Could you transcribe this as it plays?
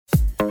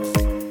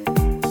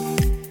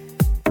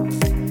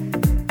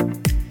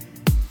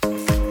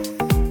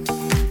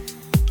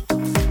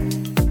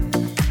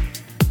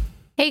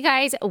Hey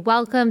guys,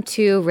 welcome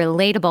to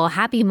Relatable.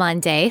 Happy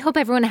Monday. Hope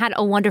everyone had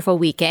a wonderful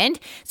weekend.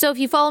 So if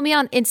you follow me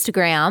on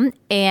Instagram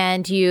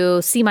and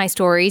you see my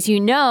stories, you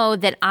know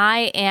that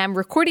I am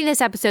recording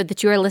this episode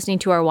that you are listening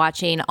to or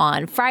watching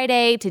on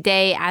Friday.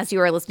 Today, as you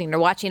are listening or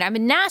watching, I'm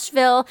in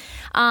Nashville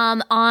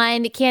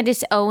on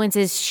Candace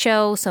Owens'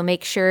 show. So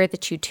make sure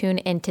that you tune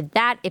into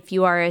that if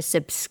you are a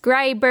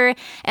subscriber.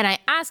 And I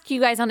asked you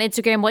guys on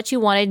Instagram what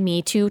you wanted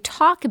me to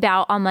talk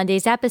about on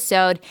Monday's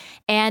episode.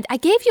 And I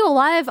gave you a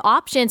lot of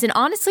options. And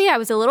honestly, I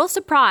was a little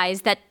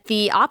surprised that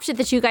the option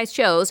that you guys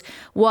chose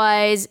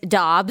was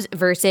Dobbs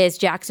versus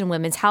Jackson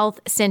Women's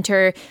Health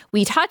Center.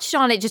 We touched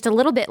on it just a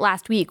little bit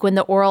last week when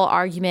the oral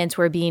arguments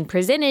were being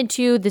presented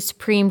to the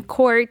Supreme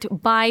Court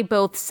by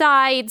both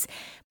sides.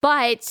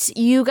 But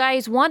you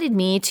guys wanted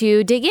me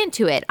to dig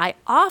into it. I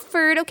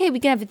offered, okay, we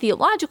can have a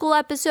theological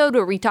episode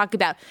where we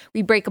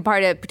break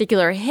apart a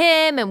particular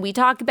hymn and we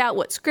talk about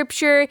what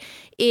scripture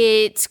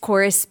it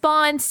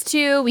corresponds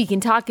to. We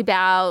can talk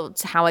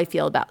about how I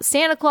feel about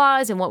Santa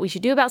Claus and what we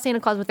should do about Santa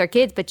Claus with our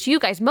kids. But you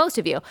guys, most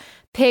of you,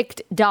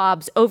 picked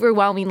Dobbs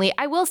overwhelmingly.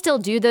 I will still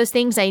do those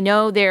things. I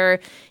know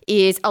there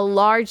is a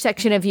large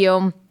section of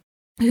you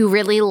who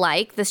really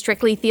like the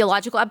strictly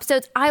theological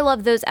episodes. I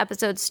love those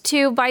episodes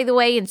too, by the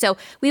way. And so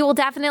we will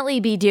definitely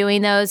be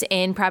doing those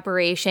in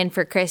preparation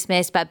for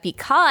Christmas. But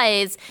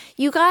because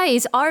you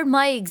guys are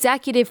my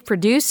executive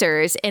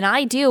producers and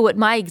I do what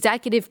my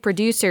executive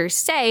producers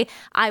say,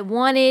 I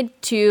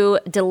wanted to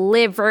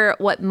deliver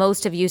what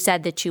most of you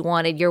said that you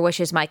wanted. Your wish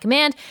is my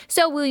command.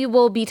 So we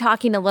will be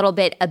talking a little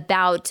bit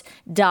about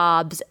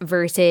Dobbs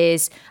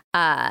versus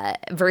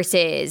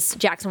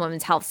Jackson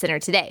Women's Health Center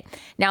today.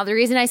 Now, the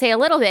reason I say a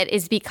little bit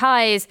is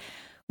because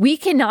we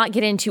cannot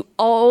get into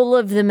all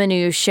of the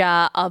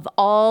minutia of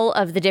all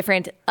of the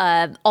different,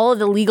 all of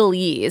the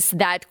legalese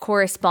that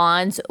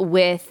corresponds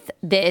with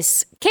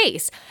this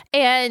case.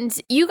 And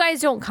you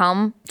guys don't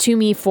come to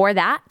me for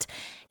that.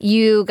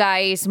 You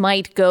guys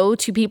might go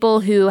to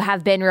people who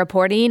have been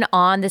reporting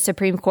on the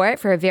Supreme Court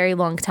for a very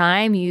long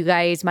time. You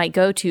guys might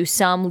go to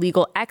some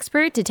legal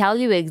expert to tell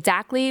you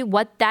exactly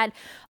what that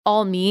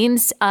all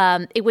means.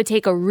 It would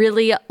take a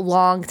really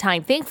long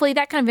time. Thankfully,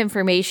 that kind of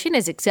information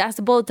is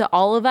accessible to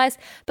all of us,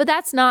 but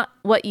that's not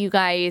what you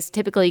guys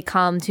typically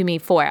come to me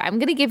for. I'm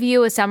going to give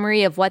you a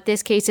summary of what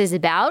this case is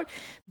about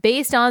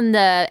based on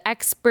the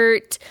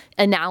expert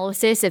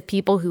analysis of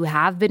people who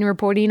have been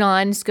reporting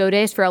on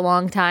SCOTUS for a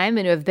long time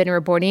and who have been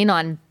reporting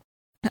on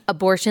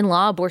abortion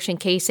law, abortion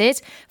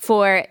cases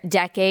for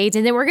decades.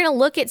 And then we're going to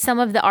look at some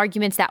of the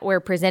arguments that were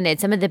presented,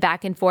 some of the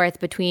back and forth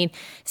between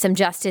some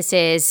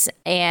justices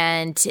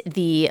and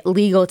the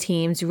legal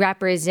teams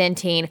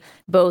representing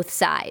both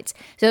sides.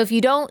 So if you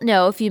don't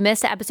know, if you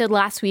missed the episode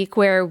last week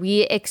where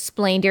we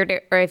explained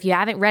it, or if you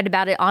haven't read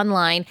about it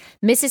online,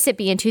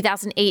 Mississippi in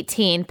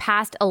 2018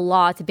 passed a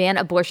law to ban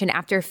abortion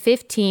after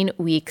 15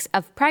 weeks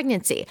of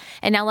pregnancy.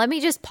 And now let me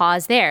just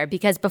pause there,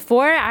 because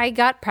before I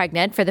got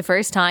pregnant for the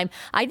first time,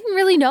 I didn't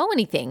really know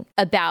anything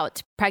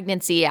about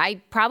pregnancy.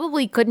 I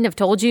probably couldn't have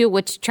told you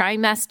which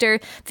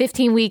trimester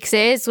 15 weeks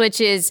is,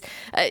 which is,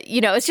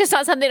 it's just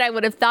not something I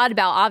would have thought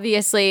about.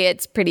 Obviously,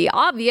 it's pretty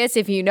obvious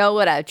if you know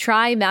what a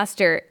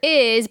trimester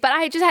is, but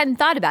I just hadn't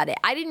thought about it.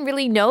 I didn't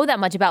really know that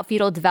much about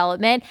fetal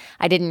development.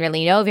 I didn't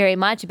really know very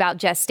much about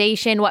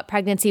gestation, what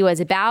pregnancy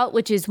was about,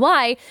 which is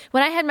why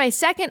when I had my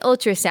second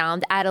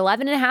ultrasound at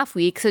 11 and a half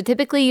weeks, so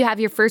typically you have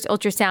your first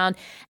ultrasound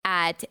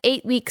at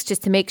 8 weeks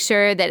just to make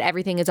sure that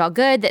everything is all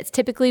good. That's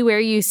typically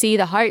where you see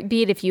the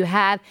heartbeat if you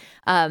have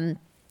a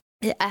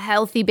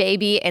healthy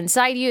baby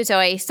inside you. So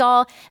I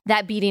saw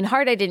that beating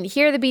heart. I didn't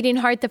hear the beating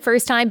heart the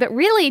first time, but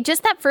really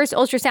just that first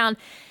ultrasound,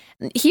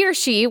 he or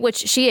she, which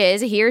she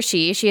is a he or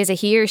she is a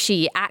he or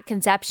she at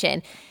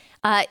conception.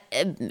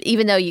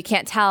 Even though you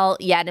can't tell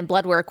yet, and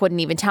blood work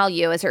wouldn't even tell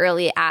you as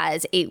early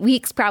as 8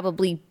 weeks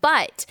probably,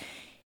 but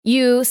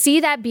you see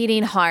that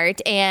beating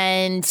heart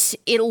and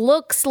it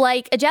looks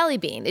like a jelly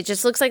bean. It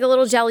just looks like a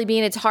little jelly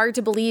bean. It's hard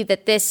to believe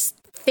that this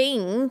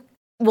thing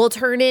will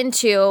turn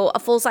into a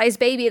full-size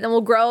baby and then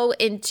will grow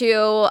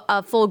into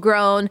a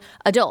full-grown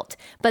adult.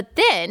 But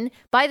then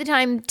by the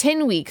time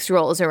 10 weeks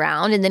rolls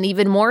around, and then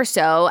even more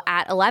so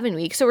at 11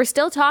 weeks, so we're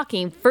still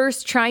talking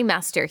first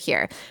trimester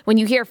here. When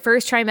you hear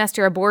first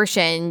trimester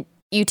abortion,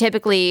 you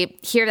typically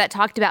hear that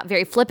talked about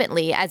very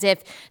flippantly, as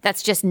if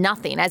that's just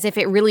nothing, as if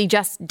it really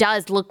just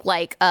does look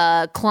like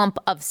a clump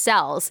of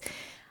cells.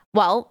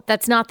 Well,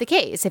 that's not the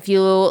case. If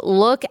you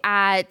look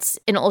at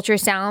an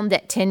ultrasound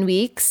at 10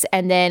 weeks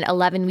and then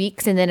 11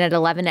 weeks and then at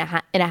 11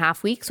 and a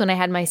half weeks, when I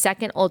had my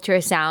second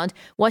ultrasound,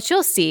 what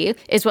you'll see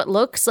is what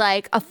looks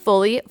like a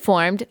fully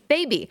formed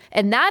baby.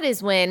 And that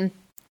is when,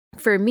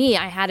 for me,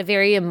 I had a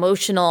very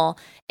emotional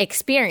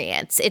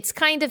experience. It's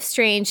kind of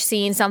strange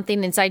seeing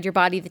something inside your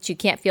body that you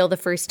can't feel the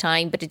first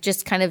time, but it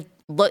just kind of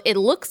it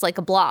looks like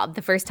a blob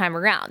the first time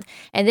around.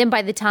 And then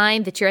by the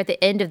time that you're at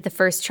the end of the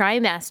first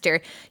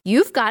trimester,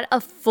 you've got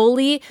a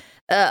fully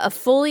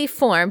fully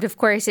formed, of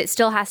course, it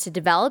still has to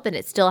develop and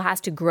it still has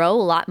to grow a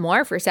lot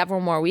more for several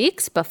more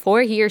weeks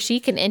before he or she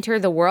can enter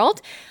the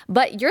world.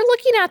 But you're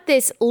looking at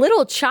this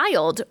little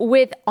child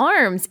with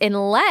arms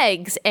and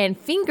legs and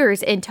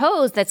fingers and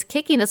toes that's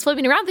kicking, that's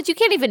flipping around, that you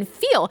can't even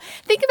feel.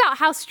 Think about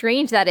how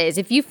strange that is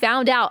if you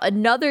found out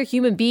another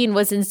human being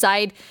was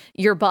inside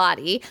your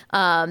body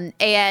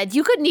and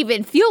you couldn't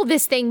even feel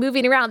this thing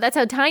moving around. That's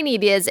how tiny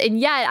it is. And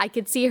yet I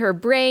could see her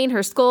brain,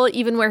 her skull,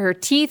 even where her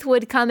teeth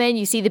would come in.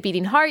 You see the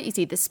beating heart, you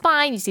see the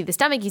spine, you see the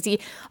stomach, you see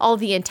all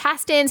the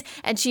intestines,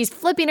 and she's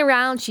flipping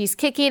around, she's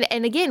kicking.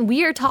 And again,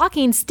 we are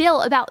talking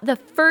still about the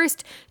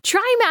first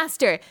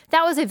trimester.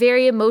 That was a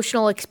very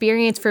emotional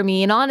experience for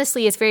me. And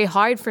honestly, it's very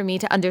hard for me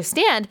to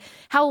understand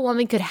how a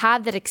woman could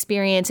have that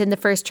experience in the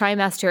first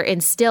trimester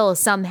and still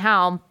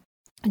somehow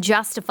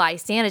justify,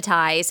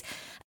 sanitize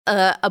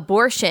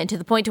abortion to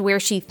the point to where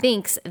she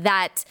thinks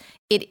that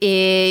it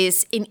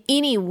is in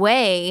any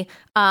way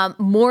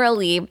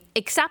morally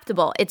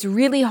acceptable. It's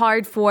really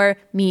hard for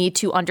me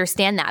to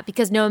understand that,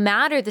 because no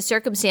matter the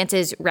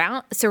circumstances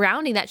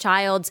surrounding that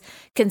child's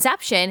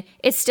conception,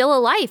 it's still a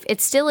life.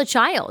 It's still a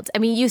child. I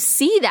mean, you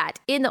see that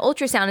in the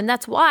ultrasound, and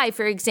that's why,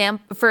 for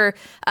example,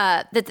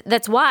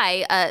 that's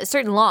why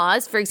certain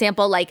laws, for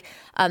example, like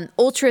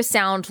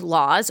ultrasound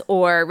laws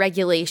or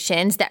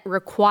regulations that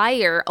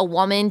require a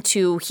woman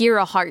to hear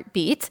a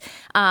heartbeat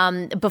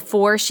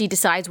before she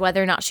decides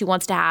whether or not she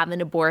wants to have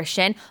an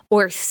abortion,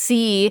 or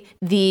see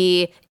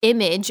the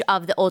image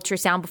of the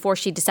ultrasound before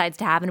she decides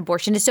to have an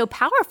abortion, is so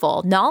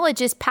powerful.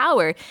 Knowledge is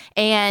power.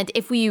 And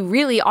if we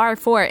really are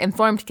for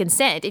informed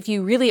consent, if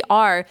you really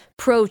are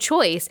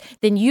pro-choice,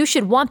 then you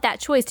should want that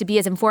choice to be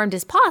as informed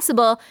as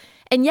possible.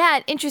 And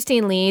yet,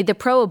 interestingly, the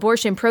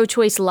pro-abortion,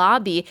 pro-choice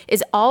lobby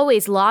is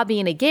always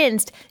lobbying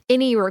against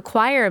any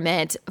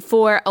requirement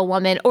for a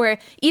woman, or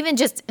even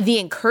just the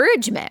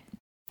encouragement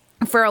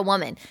for a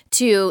woman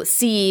to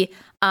see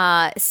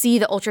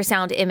the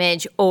ultrasound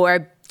image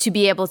or to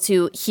be able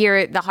to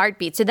hear the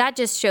heartbeat. So that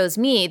just shows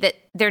me that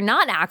they're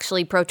not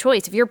actually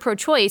pro-choice. If you're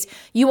pro-choice,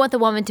 you want the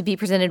woman to be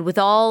presented with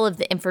all of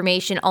the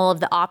information, all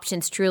of the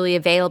options truly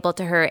available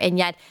to her. And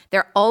yet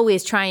they're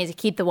always trying to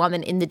keep the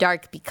woman in the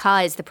dark,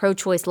 because the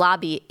pro-choice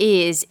lobby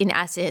is, in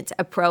essence,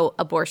 a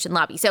pro-abortion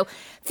lobby. So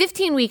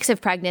 15 weeks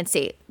of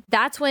pregnancy.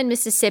 That's when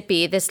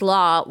Mississippi, this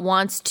law,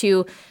 wants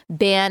to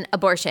ban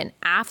abortion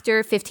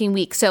after 15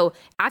 weeks. So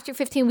after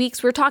 15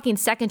 weeks, we're talking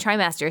second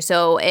trimester.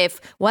 So if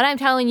what I'm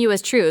telling you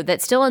is true,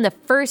 that still in the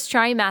first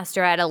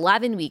trimester at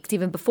 11 weeks,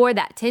 even before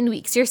that, 10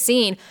 weeks, you're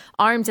seeing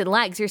arms and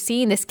legs, you're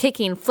seeing this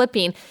kicking,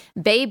 flipping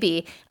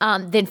baby,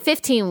 then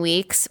 15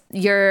 weeks,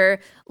 you're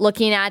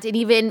looking at an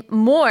even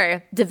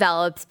more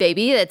developed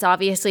baby that's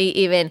obviously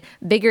even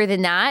bigger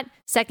than that.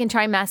 Second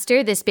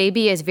trimester, this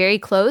baby is very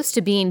close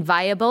to being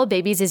viable.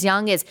 Babies as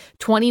young as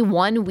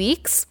 21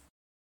 weeks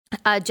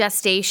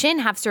gestation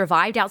have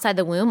survived outside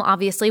the womb,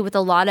 obviously with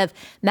a lot of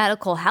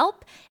medical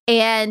help.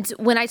 And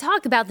when I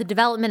talk about the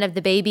development of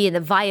the baby and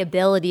the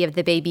viability of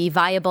the baby,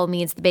 viable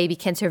means the baby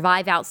can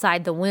survive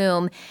outside the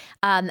womb.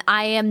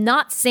 I am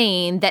not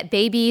saying that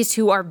babies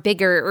who are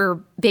bigger,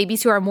 or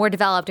babies who are more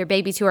developed, or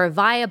babies who are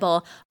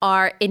viable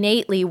are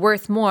innately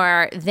worth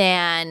more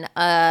than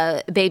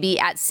a baby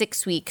at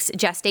 6 weeks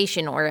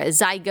gestation, or a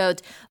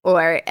zygote,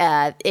 or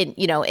an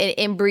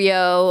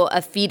embryo,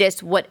 a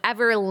fetus,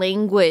 whatever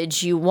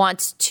language you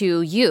want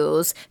to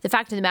use. The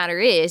fact of the matter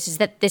is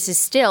that this is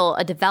still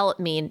a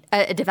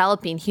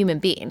developing human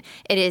being.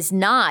 It is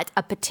not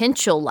a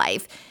potential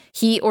life.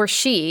 He or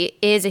she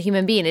is a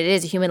human being. It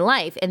is a human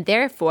life. And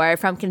therefore,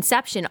 from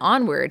conception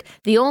onward,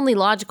 the only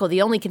logical,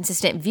 the only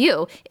consistent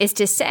view is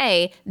to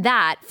say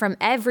that from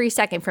every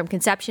second, from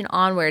conception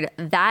onward,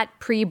 that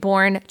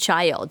preborn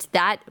child,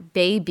 that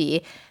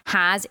baby,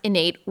 has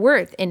innate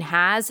worth and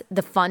has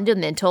the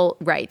fundamental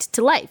right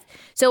to life.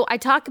 So I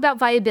talk about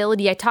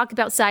viability, I talk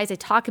about size, I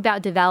talk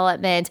about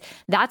development.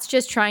 That's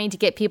just trying to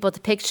get people to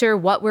picture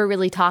what we're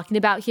really talking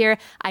about here.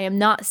 I am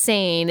not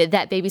saying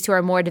that babies who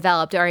are more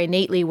developed are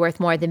innately worth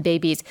more than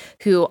babies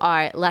who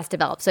are less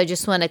developed. So I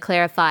just want to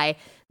clarify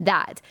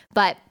that.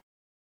 But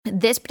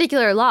this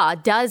particular law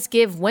does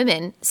give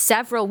women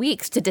several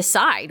weeks to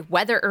decide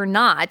whether or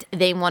not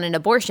they want an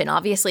abortion.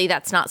 Obviously,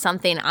 that's not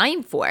something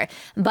I'm for.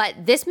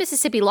 But this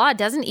Mississippi law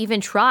doesn't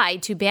even try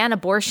to ban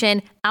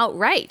abortion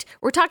outright.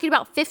 We're talking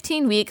about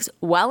 15 weeks,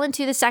 well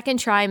into the second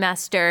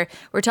trimester.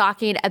 We're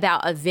talking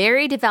about a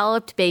very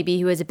developed baby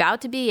who is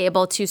about to be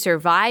able to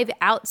survive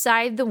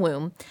outside the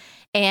womb.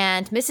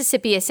 And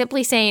Mississippi is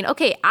simply saying,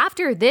 okay,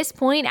 after this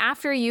point,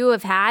 after you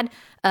have had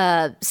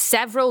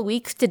several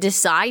weeks to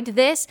decide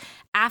this,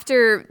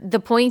 after the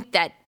point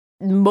that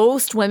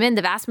most women,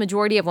 the vast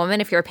majority of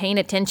women, if you're paying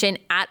attention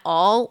at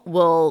all,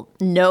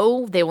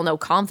 they will know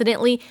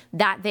confidently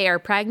that they are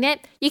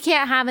pregnant, you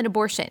can't have an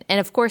abortion. And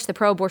of course, the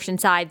pro-abortion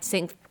side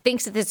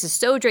thinks that this is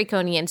so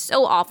draconian,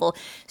 so awful,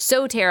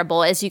 so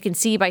terrible, as you can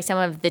see by some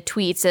of the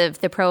tweets of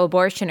the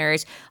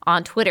pro-abortioners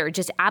on Twitter,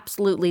 just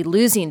absolutely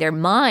losing their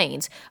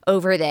minds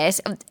over this.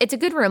 It's a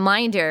good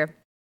reminder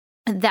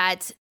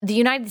that the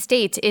United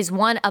States is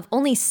one of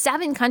only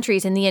 7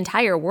 countries in the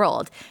entire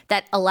world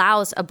that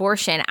allows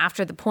abortion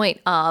after the point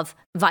of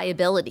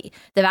viability.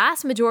 The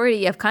vast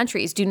majority of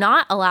countries do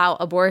not allow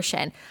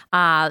abortion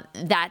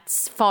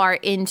that's far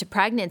into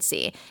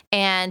pregnancy.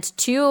 And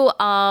 2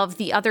 of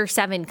the other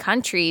 7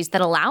 countries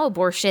that allow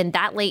abortion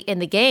that late in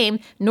the game,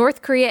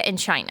 North Korea and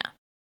China.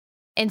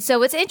 And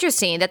so it's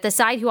interesting that the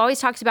side who always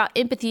talks about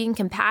empathy and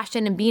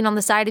compassion and being on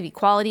the side of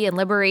equality and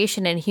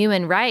liberation and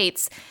human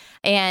rights,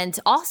 and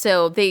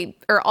also they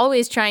are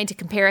always trying to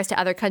compare us to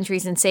other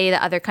countries and say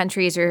that other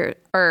countries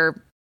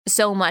are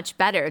so much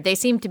better. They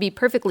seem to be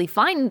perfectly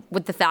fine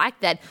with the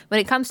fact that when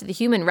it comes to the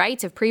human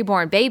rights of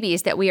preborn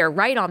babies, that we are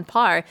right on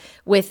par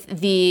with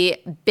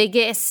the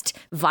biggest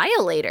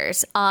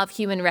violators of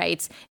human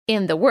rights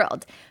in the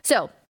world.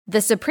 So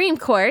the Supreme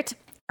Court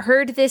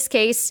heard this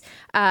case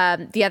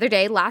the other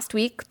day, last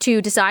week,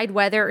 to decide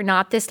whether or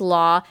not this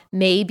law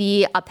may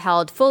be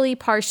upheld fully,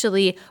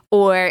 partially,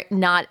 or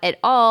not at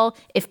all.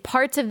 If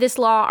parts of this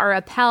law are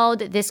upheld,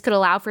 this could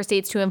allow for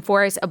states to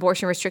enforce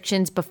abortion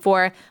restrictions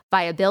before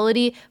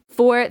viability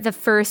for the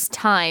first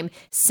time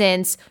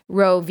since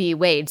Roe v.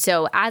 Wade.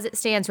 So as it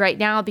stands right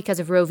now,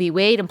 because of Roe v.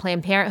 Wade and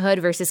Planned Parenthood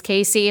versus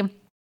Casey,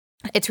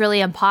 it's really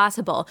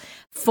impossible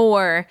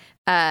for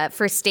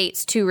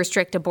states to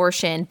restrict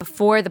abortion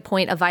before the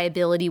point of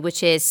viability,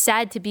 which is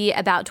said to be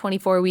about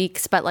 24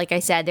 weeks. But like I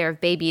said, there are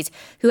babies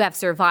who have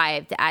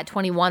survived at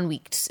 21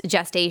 weeks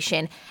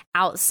gestation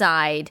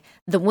outside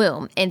the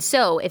womb. And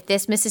so if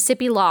this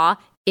Mississippi law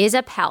is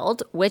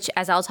upheld, which,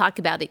 as I'll talk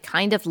about, it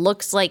kind of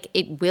looks like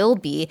it will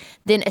be,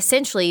 then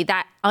essentially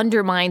that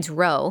undermines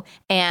Roe,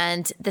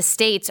 and the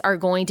states are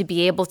going to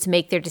be able to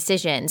make their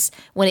decisions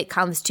when it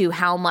comes to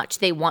how much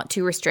they want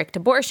to restrict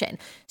abortion.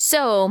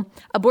 So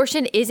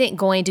abortion isn't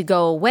going to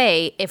go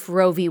away if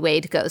Roe v.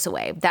 Wade goes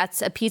away.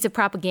 That's a piece of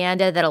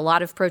propaganda that a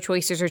lot of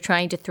pro-choicers are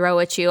trying to throw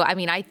at you. I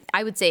mean,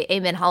 I would say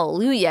amen,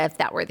 hallelujah, if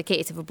that were the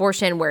case. If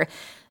abortion were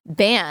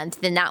banned,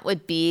 then that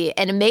would be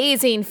an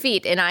amazing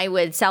feat, and I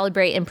would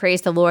celebrate and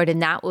praise the Lord,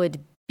 and that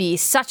would be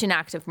such an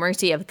act of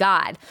mercy of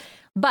God.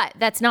 But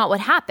that's not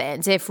what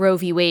happens if Roe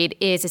v. Wade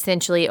is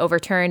essentially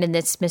overturned and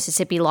this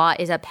Mississippi law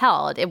is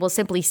upheld. It will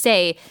simply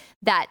say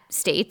that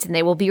states, and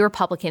they will be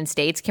Republican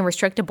states, can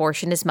restrict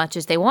abortion as much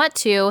as they want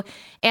to,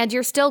 and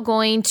you're still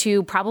going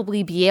to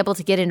probably be able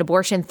to get an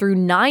abortion through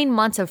 9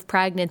 months of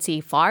pregnancy,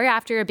 far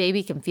after a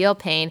baby can feel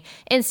pain,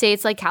 in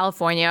states like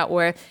California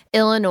or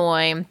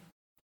Illinois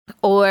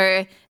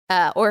or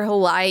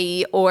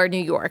Hawaii or New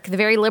York. The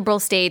very liberal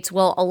states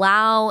will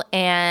allow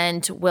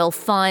and will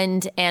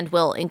fund and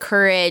will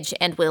encourage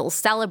and will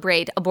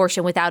celebrate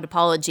abortion without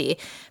apology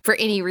for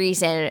any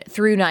reason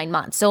through 9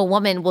 months. So a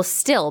woman will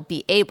still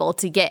be able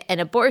to get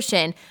an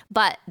abortion,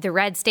 but the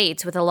red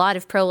states with a lot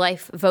of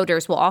pro-life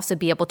voters will also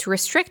be able to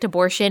restrict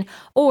abortion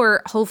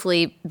or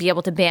hopefully be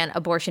able to ban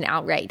abortion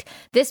outright.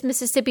 This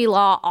Mississippi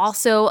law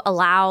also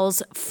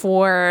allows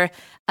for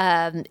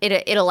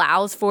it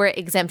allows for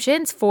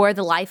exemptions for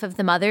the life of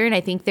the mother, and I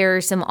think there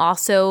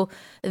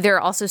are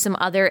also some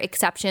other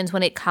exceptions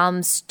when it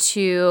comes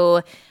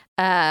to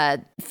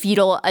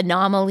fetal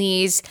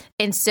anomalies,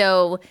 and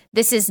so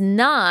this is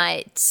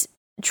not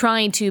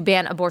trying to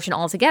ban abortion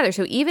altogether.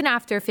 So even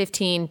after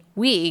 15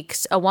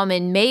 weeks, a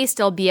woman may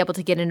still be able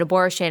to get an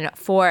abortion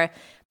for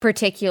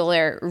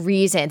particular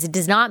reasons. It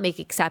does not make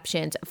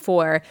exceptions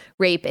for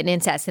rape and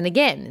incest. And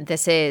again,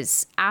 this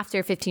is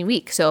after 15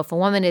 weeks. So if a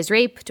woman is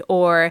raped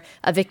or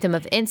a victim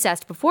of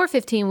incest before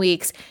 15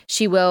 weeks,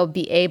 she will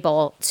be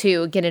able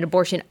to get an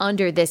abortion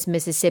under this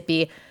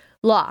Mississippi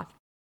law.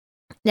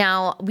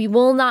 Now, we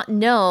will not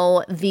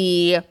know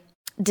the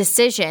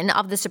decision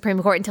of the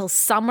Supreme Court until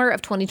summer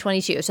of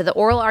 2022. So the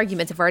oral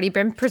arguments have already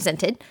been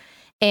presented,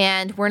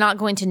 and we're not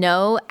going to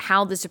know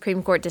how the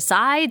Supreme Court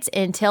decides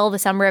until the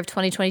summer of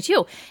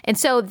 2022. And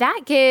so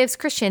that gives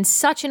Christians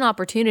such an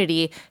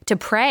opportunity to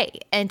pray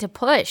and to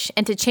push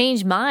and to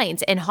change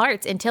minds and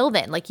hearts until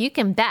then. Like, you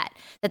can bet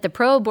that the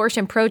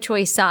pro-abortion,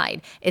 pro-choice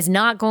side is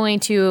not going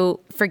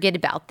to forget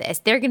about this.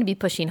 They're going to be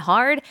pushing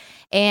hard.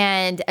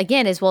 And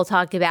again, as we'll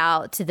talk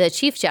about, the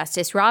Chief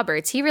Justice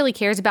Roberts, he really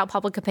cares about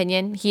public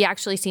opinion. He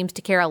actually seems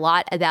to care a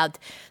lot about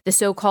the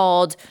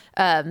so-called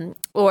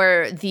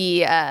or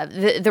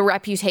the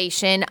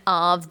reputation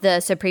of the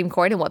Supreme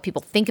Court and what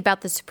people think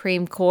about the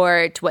Supreme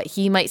Court, what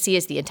he might see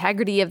as the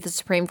integrity of the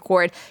Supreme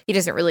Court. He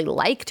doesn't really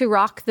like to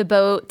rock the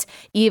boat,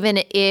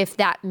 even if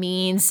that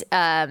means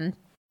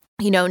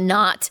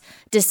not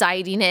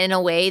deciding in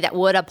a way that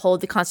would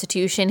uphold the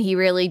Constitution. He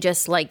really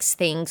just likes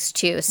things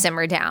to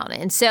simmer down.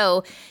 And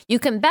so you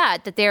can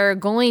bet that there are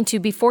going to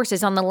be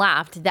forces on the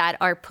left that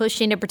are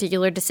pushing a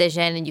particular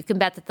decision. And you can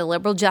bet that the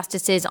liberal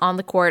justices on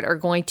the court are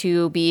going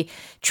to be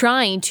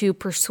trying to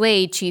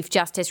persuade Chief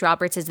Justice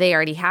Roberts, as they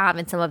already have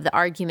in some of the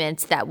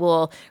arguments that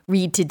we'll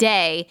read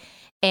today.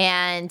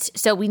 And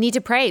so we need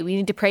to pray. We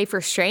need to pray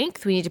for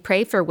strength. We need to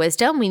pray for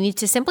wisdom. We need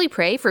to simply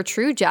pray for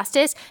true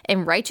justice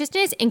and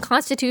righteousness and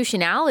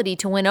constitutionality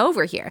to win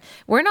over here.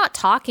 We're not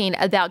talking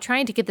about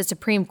trying to get the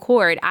Supreme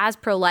Court as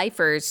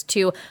pro-lifers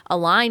to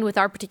align with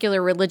our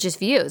particular religious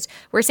views.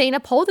 We're saying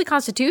uphold the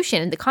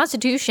Constitution, and the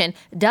Constitution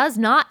does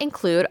not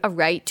include a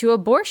right to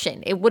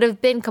abortion. It would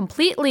have been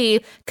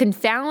completely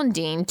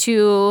confounding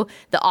to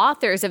the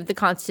authors of the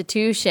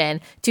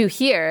Constitution to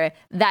hear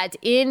that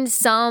in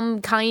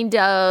some kind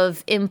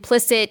of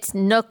implicit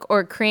nook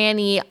or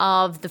cranny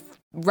of the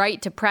right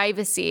to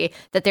privacy,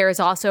 that there is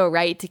also a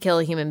right to kill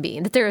a human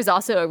being, that there is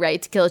also a right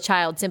to kill a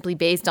child simply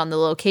based on the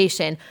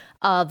location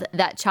of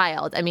that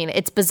child. I mean,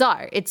 it's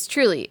bizarre. It's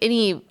truly,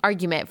 any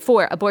argument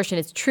for abortion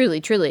is truly,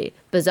 truly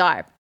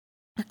bizarre.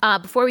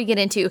 Before we get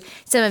into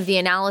some of the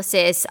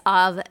analysis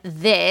of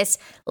this,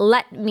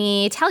 let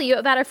me tell you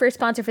about our first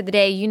sponsor for the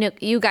day.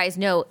 You guys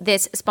know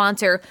this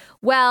sponsor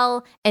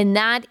well, and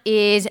that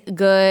is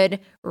Good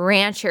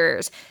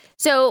Ranchers.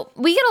 So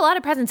we get a lot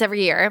of presents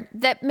every year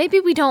that maybe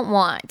we don't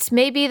want.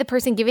 Maybe the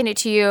person giving it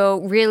to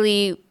you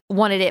really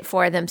wanted it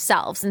for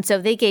themselves. And so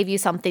they gave you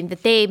something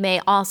that they may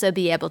also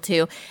be able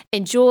to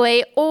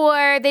enjoy,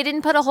 or they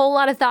didn't put a whole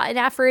lot of thought and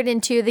effort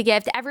into the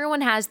gift. Everyone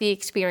has the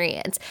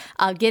experience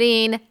of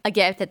getting a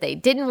gift that they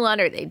didn't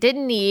want or they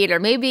didn't need, or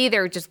maybe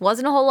there just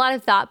wasn't a whole lot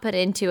of thought put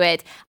into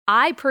it.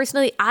 I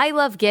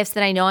love gifts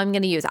that I know I'm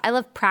going to use. I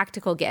love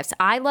practical gifts.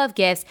 I love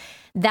gifts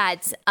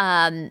that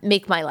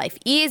make my life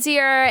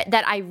easier,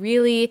 that I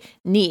really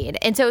need.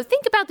 And so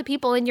think about the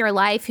people in your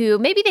life who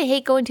maybe they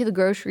hate going to the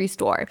grocery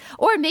store,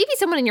 or maybe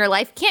someone in your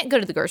life can't go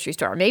to the grocery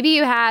store. Maybe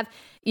you have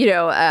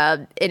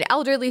an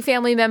elderly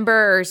family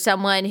member or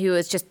someone who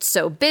is just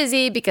so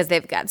busy because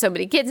they've got so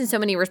many kids and so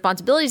many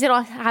responsibilities, they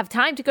don't have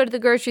time to go to the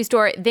grocery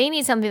store. They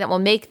need something that will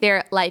make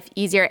their life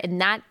easier,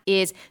 and that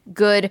is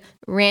Good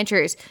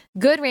Ranchers.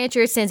 Good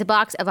Ranchers sends a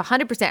box of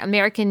 100%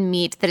 American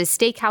meat that is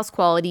steakhouse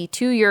quality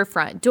to your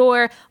front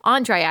door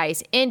on dry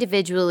ice,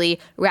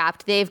 individually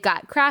wrapped. They've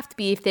got craft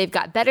beef. They've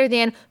got better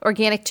than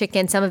organic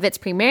chicken. Some of it's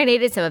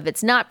pre-marinated, some of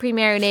it's not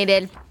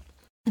pre-marinated.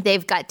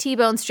 They've got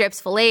T-bone strips,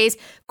 fillets,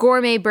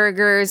 gourmet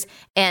burgers,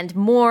 and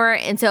more.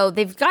 And so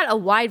they've got a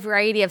wide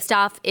variety of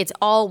stuff. It's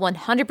all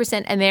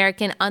 100%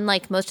 American,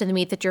 unlike most of the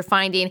meat that you're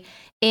finding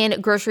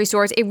in grocery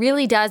stores. It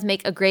really does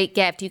make a great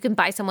gift. You can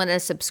buy someone a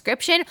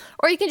subscription,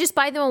 or you can just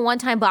buy them a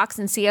one-time box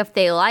and see if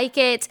they like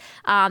it.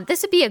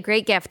 This would be a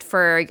great gift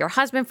for your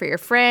husband, for your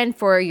friend,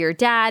 for your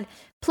dad.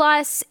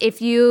 Plus,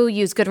 if you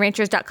use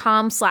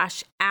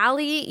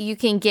goodranchers.com/Allie, you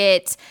can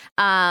get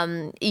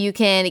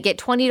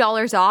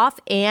 $20 off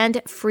and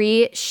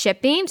free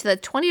shipping. So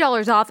that's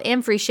 $20 off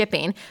and free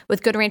shipping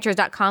with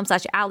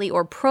goodranchers.com/Allie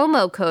or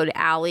promo code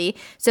Allie.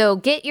 So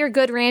get your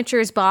Good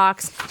Ranchers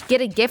box,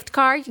 get a gift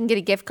card. You can get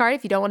a gift card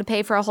if you don't want to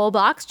pay for a whole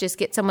box. Just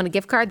get someone a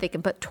gift card they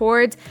can put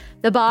towards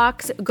the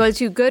box. Go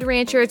to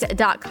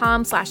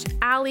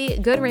goodranchers.com/Allie,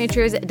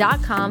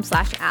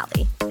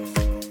 goodranchers.com/Allie.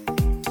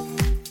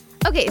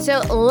 Okay, so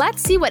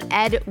let's see what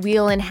Ed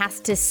Whelan has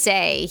to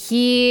say.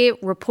 He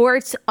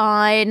reports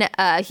on,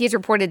 he's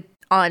reported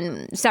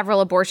on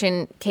several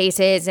abortion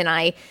cases, and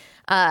I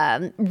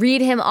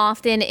read him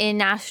often in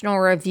National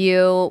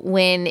Review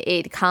when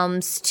it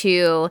comes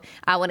to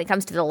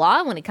the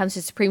law, when it comes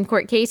to Supreme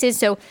Court cases.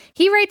 So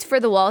he writes for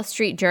the Wall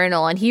Street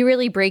Journal, and he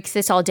really breaks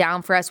this all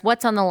down for us.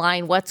 What's on the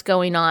line? What's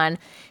going on?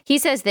 He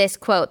says this,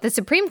 quote, "The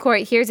Supreme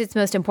Court hears its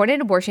most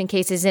important abortion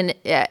cases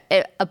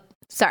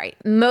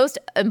most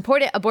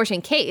important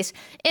abortion case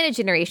in a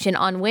generation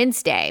on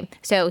Wednesday."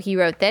 So he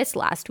wrote this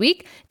last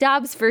week.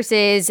 Dobbs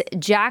versus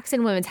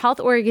Jackson Women's Health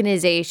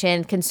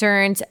Organization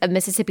concerns a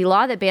Mississippi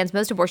law that bans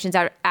most abortions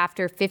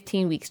after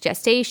 15 weeks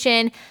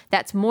gestation.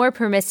 That's more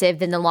permissive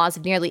than the laws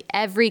of nearly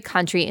every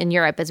country in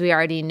Europe, as we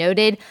already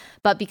noted.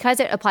 But because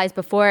it applies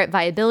before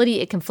viability,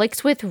 it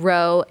conflicts with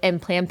Roe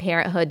and Planned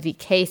Parenthood v.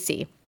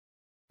 Casey.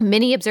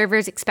 Many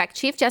observers expect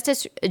Chief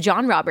Justice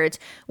John Roberts,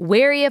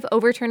 wary of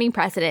overturning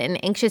precedent and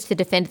anxious to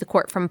defend the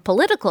court from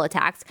political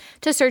attacks,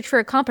 to search for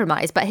a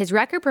compromise, but his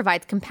record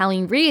provides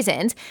compelling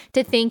reasons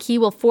to think he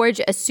will forge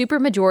a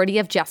supermajority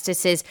of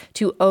justices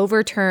to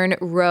overturn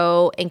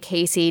Roe and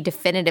Casey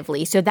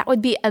definitively. So that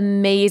would be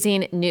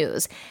amazing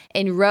news.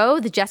 In Roe,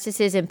 the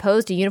justices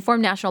imposed a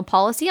uniform national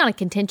policy on a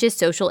contentious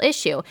social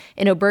issue.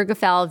 In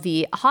Obergefell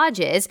v.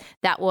 Hodges,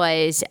 that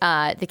was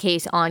the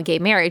case on gay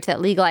marriage that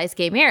legalized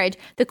gay marriage,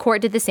 the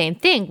court did the same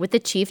thing with the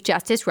Chief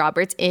Justice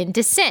Roberts in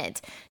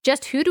dissent.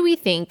 "Just who do we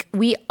think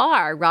we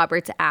are?"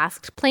 Roberts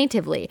asked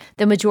plaintively.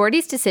 "The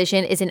majority's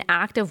decision is an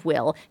act of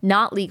will,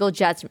 not legal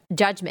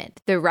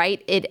judgment. The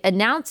right it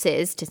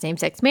announces to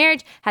same-sex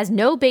marriage has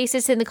no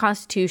basis in the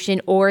Constitution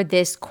or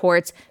this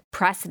court's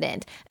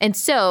precedent. And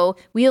so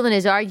Whelan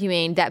is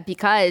arguing that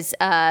because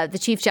the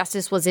Chief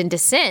Justice was in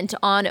dissent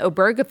on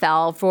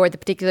Obergefell for the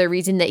particular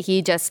reason that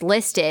he just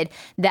listed,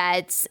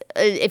 that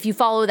if you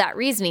follow that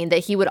reasoning, that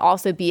he would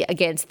also be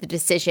against the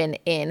decision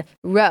in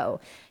Roe.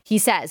 He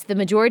says, the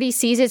majority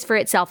seizes for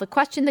itself a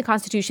question the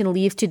Constitution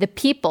leaves to the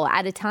people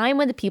at a time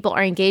when the people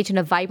are engaged in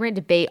a vibrant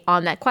debate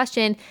on that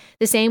question.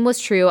 The same was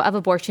true of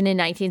abortion in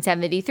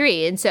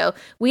 1973. And so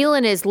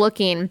Whelan is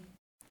looking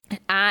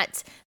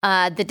at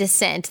the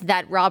dissent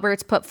that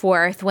Roberts put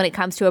forth when it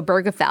comes to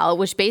Obergefell,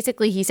 which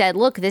basically he said,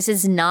 look, this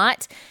is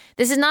not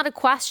a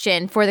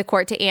question for the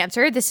court to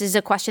answer. This is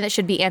a question that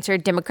should be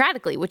answered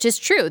democratically, which is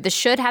true. This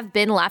should have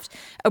been left.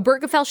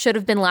 Obergefell should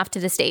have been left to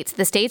the states.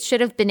 The states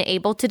should have been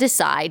able to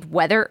decide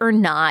whether or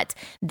not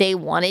they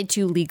wanted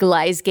to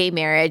legalize gay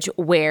marriage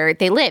where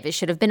they live. It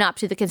should have been up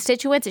to the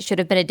constituents. It should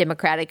have been a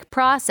democratic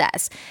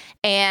process.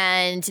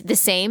 And the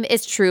same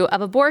is true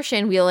of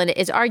abortion. Whelan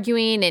is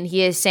arguing, and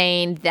he is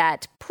saying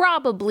that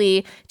probably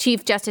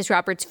Chief Justice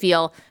Roberts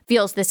feels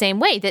the same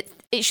way, that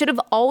it should have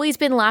always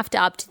been left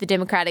up to the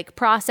democratic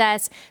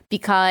process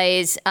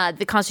because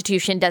the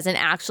Constitution doesn't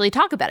actually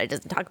talk about it. It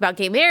doesn't talk about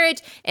gay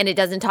marriage, and it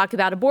doesn't talk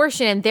about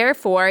abortion. And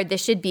therefore,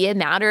 this should be a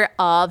matter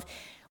of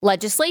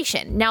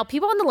legislation. Now,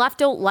 people on the left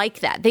don't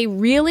like that. They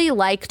really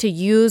like to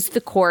use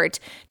the court.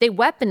 They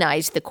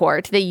weaponize the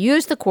court. They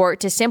use the court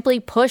to simply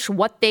push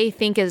what they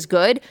think is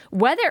good,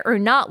 whether or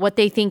not what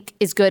they think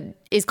is good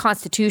is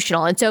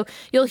constitutional. And so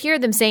you'll hear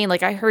them saying,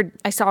 like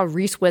I saw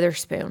Reese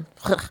Witherspoon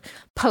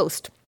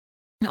post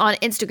on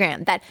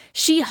Instagram that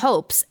she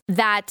hopes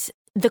that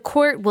the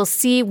court will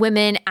see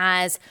women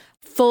as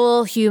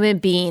full human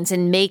beings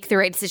and make the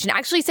right decision.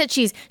 Actually said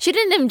she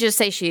didn't even just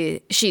say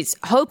she's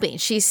hoping.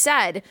 She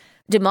said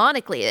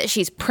demonically that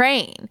she's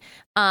praying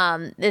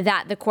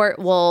that the court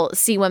will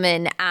see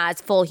women as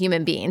full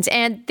human beings.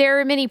 And there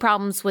are many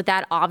problems with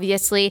that,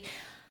 obviously,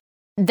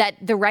 that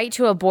the right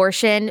to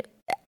abortion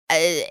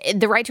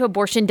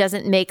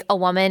doesn't make a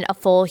woman a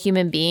full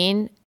human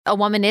being. A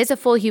woman is a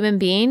full human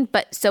being,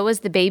 but so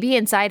is the baby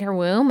inside her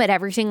womb at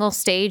every single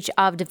stage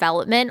of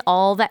development.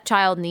 All that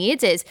child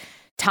needs is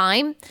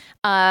time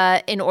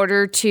in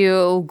order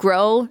to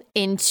grow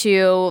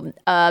into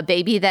a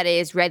baby that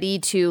is ready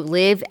to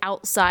live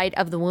outside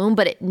of the womb.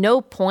 But at no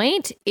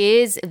point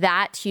is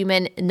that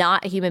human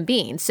not a human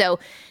being. So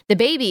the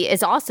baby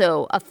is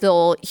also a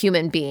full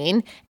human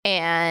being,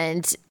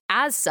 and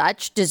as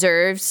such,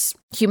 deserves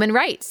human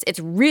rights. It's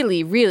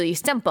really, really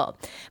simple.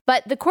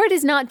 But the court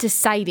is not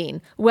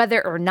deciding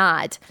whether or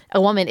not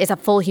a woman is a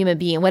full human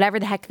being,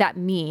 whatever the heck that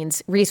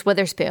means, Reese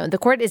Witherspoon. The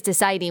court is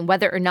deciding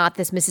whether or not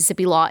this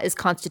Mississippi law is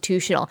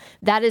constitutional.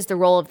 That is the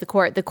role of the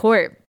court. The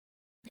court,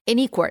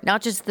 any court,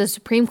 not just the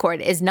Supreme Court,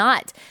 is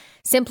not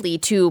simply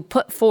to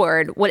put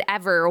forward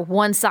whatever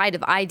one side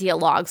of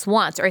ideologues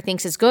wants or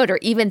thinks is good or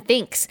even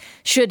thinks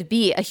should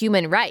be a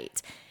human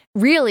right.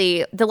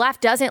 Really, the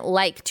left doesn't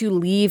like to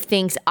leave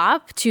things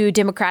up to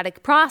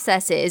democratic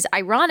processes.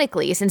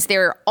 Ironically, since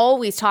they're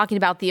always talking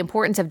about the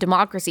importance of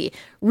democracy,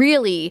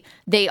 really,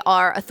 they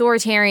are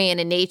authoritarian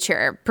in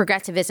nature.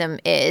 Progressivism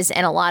is,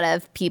 and a lot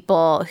of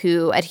people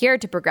who adhere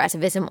to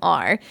progressivism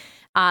are.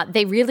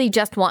 They really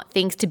just want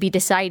things to be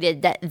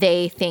decided that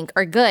they think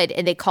are good,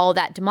 and they call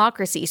that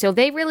democracy. So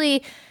they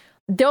really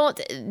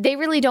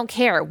don't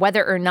care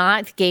whether or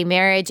not gay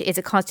marriage is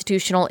a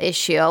constitutional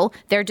issue.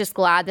 They're just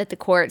glad that the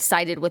court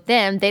sided with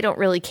them. They don't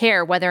really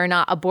care whether or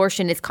not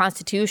abortion is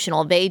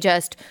constitutional. They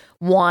just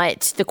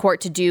want the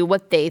court to do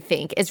what they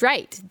think is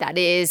right. That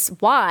is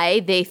why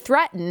they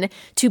threaten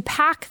to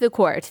pack the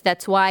court.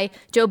 That's why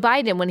Joe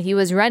Biden, when he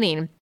was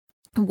running,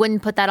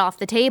 wouldn't put that off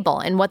the table.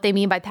 And what they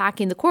mean by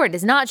packing the court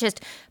is not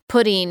just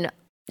putting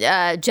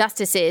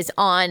justices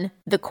on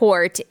the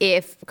court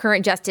if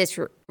current justice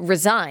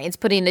resigns,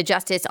 putting a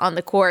justice on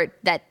the court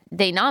that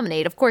they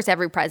nominate. Of course,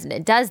 every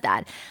president does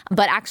that,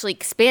 but actually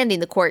expanding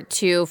the court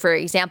to, for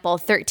example,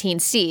 13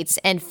 seats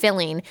and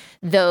filling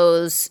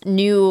those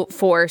new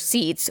 4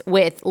 seats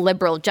with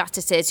liberal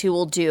justices who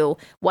will do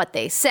what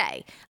they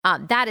say.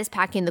 That is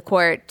packing the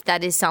court.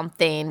 That is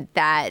something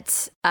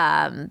that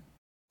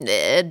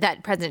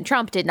that President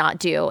Trump did not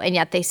do, and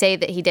yet they say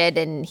that he did,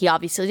 and he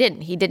obviously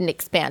didn't. He didn't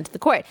expand the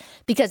court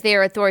because they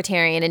are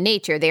authoritarian in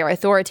nature. They are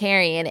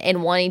authoritarian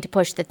in wanting to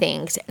push the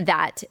things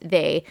that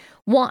they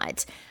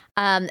want.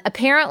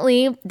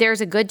 Apparently, there's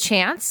a good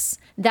chance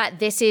that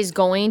this is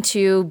going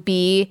to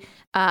be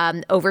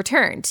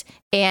overturned,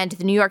 and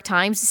the New York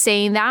Times is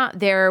saying that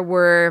there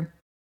were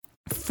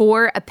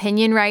 4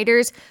 opinion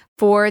writers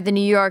for the New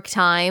York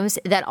Times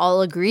that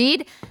all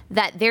agreed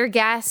that their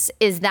guess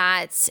is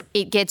that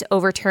it gets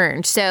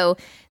overturned. So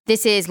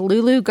this is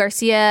Lulu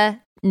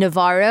Garcia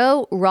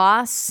Navarro,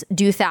 Ross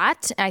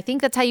Douthat. I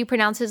think that's how you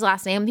pronounce his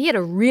last name. He had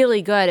a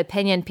really good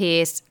opinion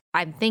piece.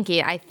 I think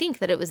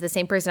that it was the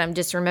same person. I'm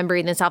just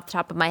remembering this off the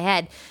top of my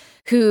head,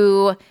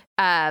 who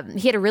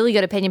he had a really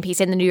good opinion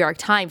piece in the New York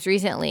Times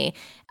recently,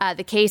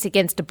 the case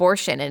against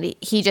abortion. And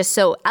he just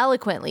so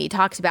eloquently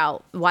talks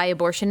about why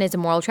abortion is a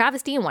moral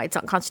travesty and why it's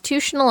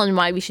unconstitutional and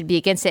why we should be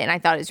against it. And I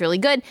thought it was really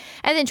good.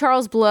 And then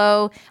Charles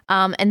Blow,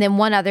 and then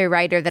one other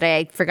writer that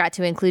I forgot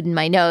to include in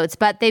my notes.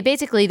 But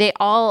they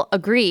all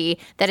agree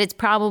that it's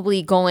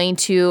probably going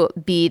to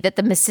be that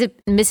the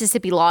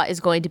Mississippi law is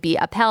going to be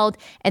upheld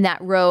and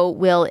that Roe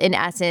will, in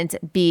essence,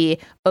 be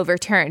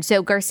overturned.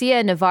 So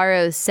Garcia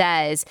Navarro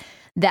says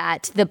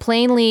that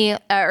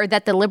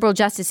the liberal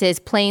justices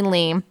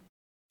plainly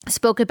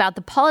spoke about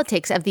the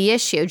politics of the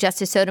issue.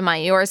 Justice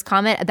Sotomayor's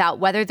comment about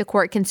whether the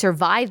court can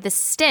survive the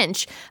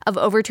stench of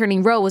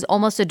overturning Roe was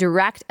almost a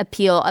direct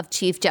appeal of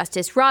Chief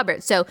Justice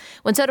Roberts. So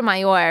when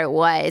Sotomayor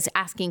was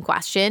asking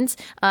questions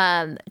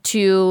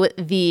to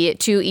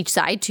each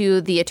side,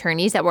 to the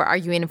attorneys that were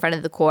arguing in front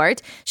of the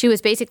court, she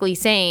was basically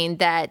saying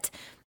that,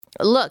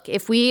 look,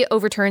 if we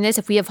overturn this,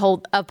 if we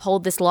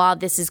uphold this law,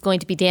 this is going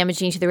to be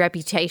damaging to the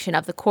reputation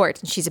of the court.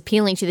 And she's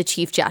appealing to the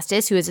Chief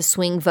Justice, who is a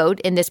swing vote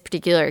in this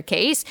particular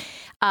case,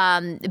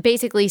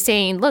 basically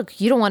saying,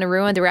 look, you don't want to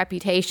ruin the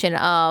reputation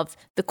of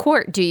the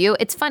court, do you?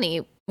 It's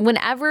funny.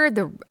 Whenever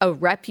a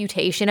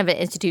reputation of an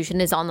institution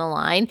is on the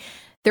line,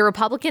 the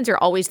Republicans are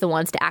always the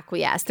ones to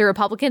acquiesce. The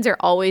Republicans are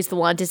always the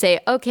one to say,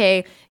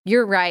 okay,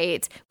 you're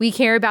right. We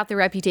care about the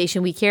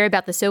reputation. We care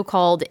about the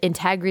so-called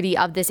integrity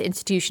of this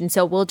institution.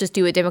 So we'll just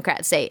do what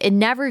Democrats say. It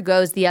never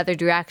goes the other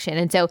direction.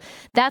 And so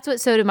that's what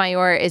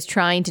Sotomayor is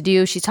trying to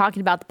do. She's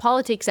talking about the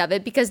politics of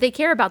it because they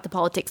care about the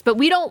politics. But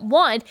we don't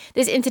want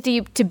this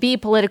entity to be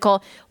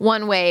political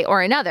one way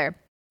or another.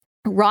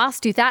 Ross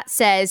Douthat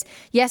says,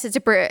 yes, it's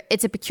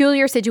a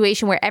peculiar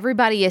situation where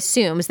everybody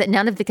assumes that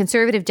none of the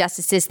conservative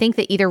justices think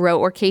that either Roe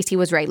or Casey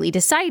was rightly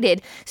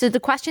decided. So the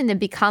question then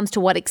becomes, to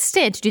what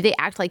extent do they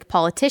act like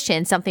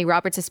politicians, something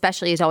Roberts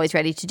especially is always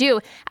ready to do,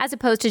 as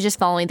opposed to just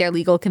following their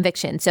legal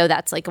convictions. So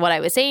that's like what I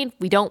was saying.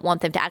 We don't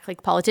want them to act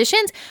like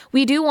politicians.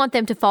 We do want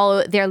them to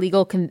follow their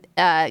legal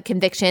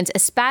convictions,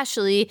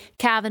 especially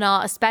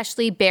Kavanaugh,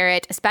 especially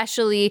Barrett,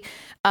 especially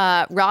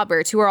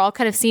Roberts, who are all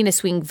kind of seen as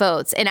swing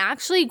votes. And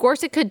actually,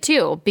 Gorsuch could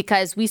too,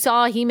 because we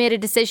saw he made a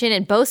decision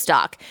in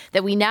Bostock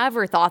that we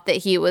never thought that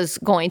he was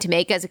going to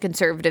make as a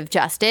conservative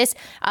justice.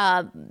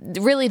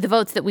 Really, the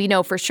votes that we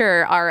know for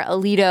sure are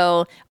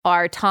Alito,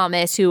 are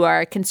Thomas, who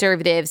are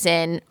conservatives.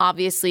 And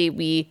obviously,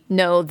 we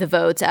know the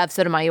votes of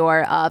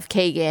Sotomayor, of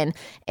Kagan,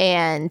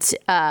 and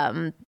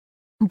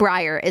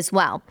Breyer as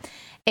well.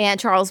 And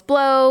Charles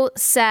Blow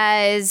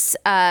says,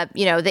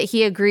 that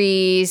he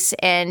agrees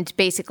and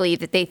basically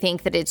that they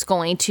think that it's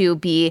going to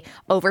be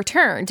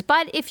overturned.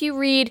 But if you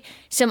read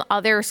some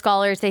other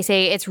scholars, they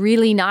say it's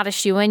really not a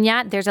shoo-in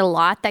yet. There's a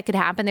lot that could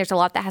happen. There's a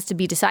lot that has to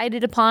be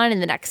decided upon in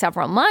the next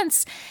several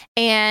months.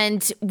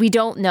 And we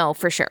don't know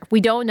for sure.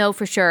 We don't know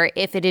for sure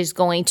if it is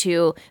going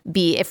to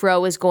be, if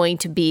Roe is going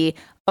to be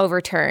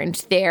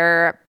overturned.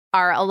 There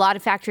are a lot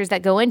of factors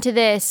that go into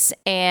this,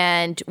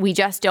 and we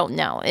just don't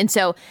know. And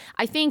so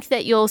I think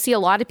that you'll see a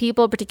lot of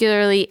people,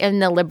 particularly in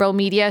the liberal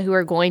media, who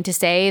are going to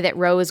say that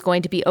Roe is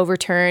going to be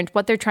overturned.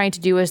 What they're trying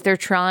to do is they're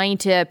trying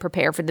to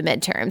prepare for the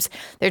midterms.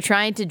 They're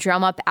trying to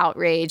drum up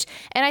outrage.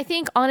 And I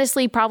think,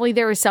 honestly, probably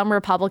there are some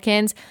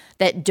Republicans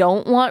that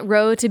don't want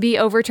Roe to be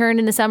overturned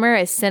in the summer,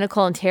 as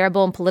cynical and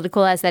terrible and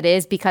political as that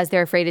is, because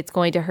they're afraid it's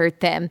going to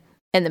hurt them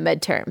in the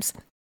midterms.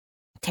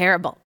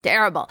 Terrible.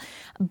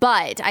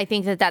 But I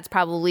think that that's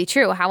probably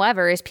true.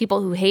 However, is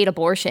people who hate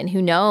abortion,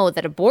 who know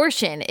that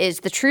abortion is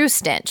the true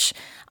stench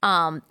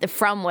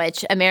from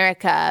which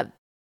America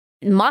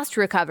must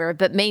recover,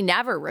 but may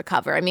never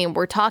recover. I mean,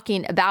 we're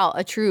talking about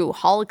a true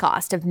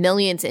Holocaust of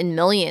millions and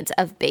millions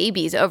of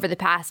babies over the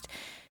past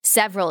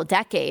several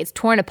decades,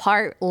 torn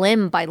apart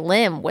limb by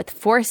limb with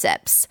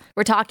forceps.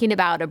 We're talking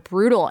about a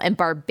brutal and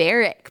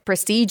barbaric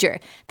procedure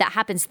that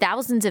happens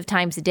thousands of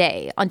times a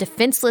day on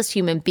defenseless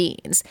human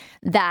beings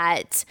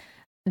that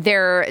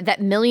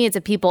millions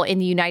of people in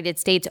the United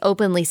States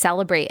openly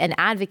celebrate and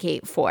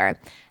advocate for.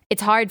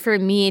 It's hard for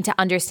me to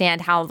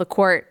understand how the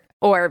court,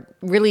 or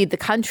really the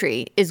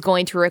country, is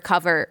going to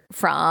recover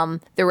from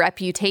the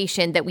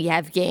reputation that we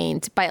have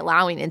gained by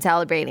allowing and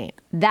celebrating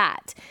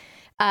that.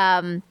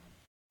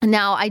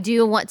 Now, I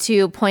do want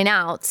to point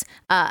out,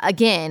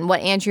 again, what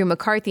Andrew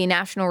McCarthy,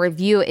 National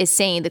Review, is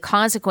saying, the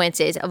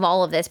consequences of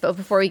all of this. But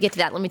before we get to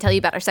that, let me tell you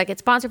about our second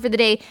sponsor for the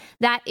day.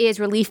 That is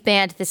Relief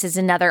Band. This is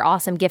another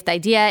awesome gift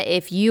idea.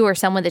 If you or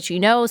someone that you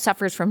know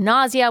suffers from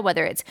nausea,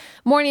 whether it's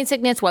morning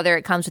sickness, whether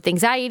it comes with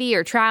anxiety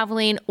or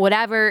traveling,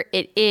 whatever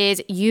it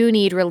is, you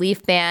need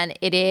Relief Band.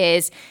 It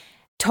is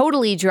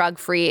totally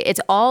drug-free. It's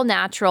all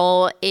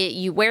natural.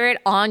 You wear it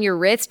on your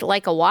wrist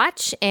like a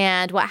watch.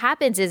 And what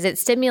happens is it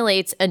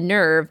stimulates a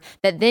nerve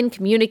that then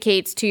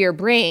communicates to your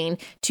brain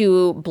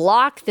to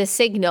block the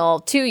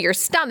signal to your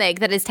stomach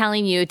that is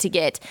telling you to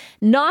get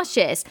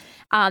nauseous.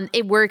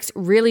 It works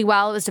really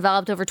well. It was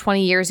developed over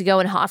 20 years ago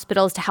in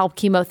hospitals to help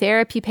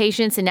chemotherapy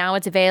patients, and now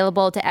it's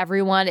available to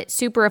everyone. It's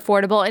super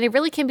affordable, and it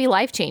really can be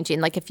life-changing.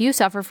 Like if you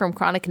suffer from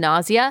chronic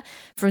nausea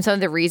for some of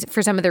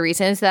the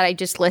reasons that I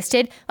just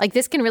listed, like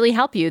this can really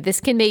help you. This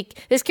can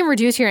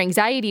reduce your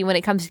anxiety when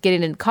it comes to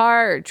getting in the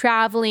car or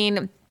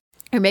traveling.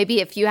 Or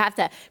maybe if you have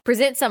to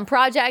present some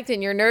project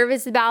and you're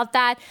nervous about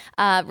that,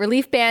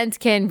 Relief Band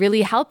can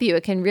really help you.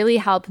 It can really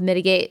help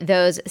mitigate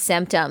those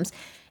symptoms.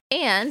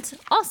 And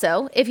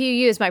also, if you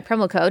use my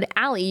promo code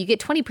Allie, you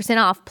get 20%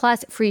 off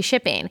plus free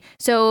shipping.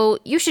 So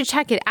you should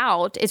check it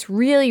out. It's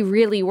really,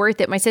 really worth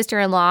it. My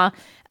sister-in-law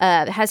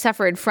has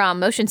suffered from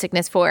motion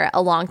sickness for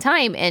a long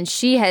time, and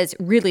she has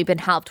really been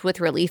helped with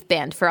Relief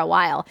Band for a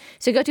while.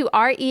 So go to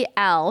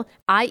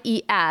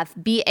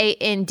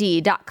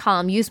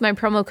RELIEFBAND.com. Use my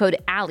promo code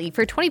Allie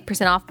for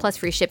 20% off plus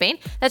free shipping.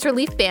 That's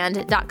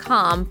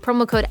reliefband.com.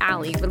 Promo code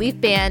Allie,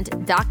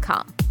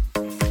 reliefband.com.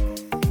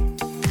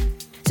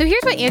 So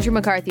here's what Andrew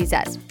McCarthy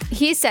says.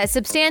 He says,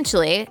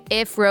 substantially,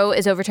 if Roe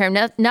is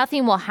overturned,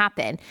 nothing will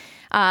happen.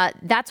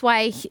 That's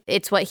why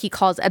it's what he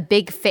calls a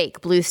big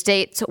fake. Blue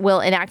states will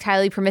enact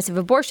highly permissive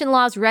abortion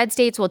laws. Red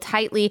states will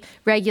tightly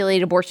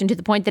regulate abortion to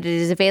the point that it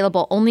is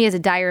available only as a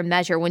dire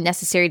measure when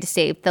necessary to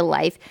save the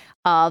life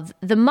of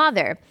the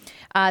mother.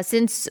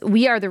 Since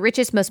we are the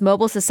richest, most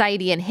mobile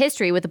society in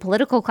history with a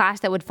political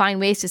class that would find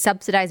ways to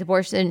subsidize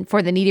abortion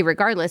for the needy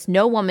regardless,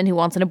 no woman who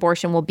wants an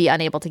abortion will be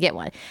unable to get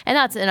one. And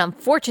that's an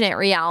unfortunate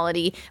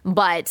reality,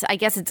 but I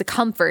guess it's a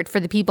comfort for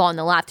the people on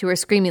the left who are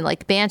screaming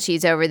like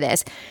banshees over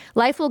this.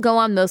 Life will go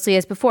on mostly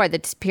as before. The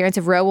disappearance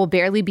of Roe will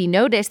barely be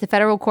noticed. The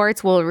federal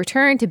courts will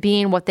return to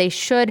being what they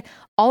should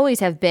always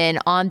have been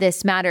on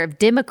this matter of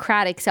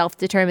democratic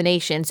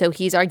self-determination. So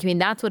he's arguing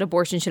that's what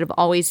abortion should have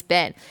always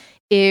been.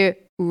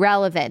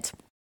 Irrelevant.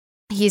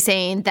 He's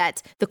saying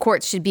that the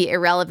courts should be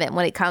irrelevant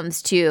when it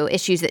comes to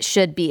issues that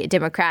should be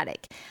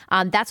democratic.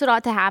 That's what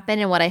ought to happen,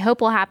 and what I hope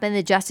will happen.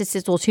 The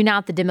justices will tune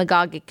out the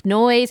demagogic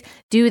noise,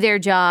 do their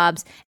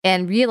jobs,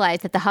 and realize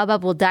that the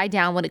hubbub will die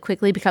down when it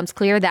quickly becomes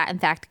clear that, in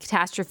fact,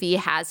 catastrophe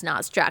has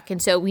not struck.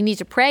 And so we need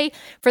to pray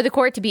for the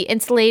court to be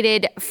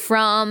insulated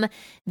from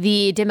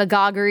the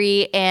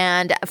demagoguery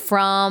and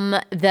from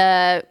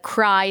the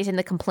cries and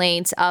the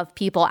complaints of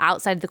people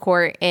outside the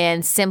court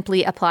and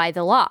simply apply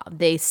the law.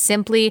 They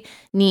simply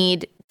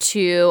need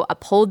to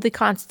uphold the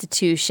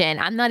Constitution.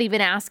 I'm not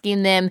even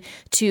asking them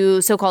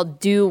to so-called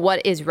do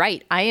what is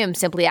right. I am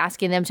simply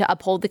asking them to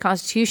uphold the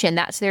Constitution.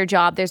 That's their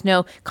job. There's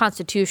no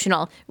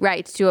constitutional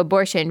right to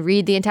abortion.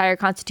 Read the entire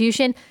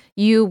Constitution.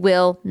 You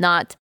will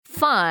not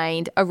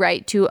find a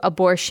right to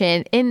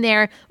abortion in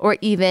there or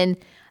even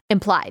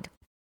implied.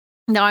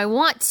 Now, I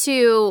want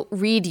to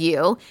read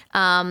you,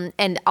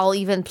 and I'll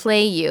even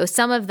play you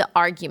some of the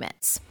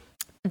arguments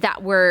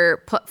that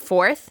were put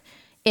forth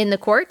in the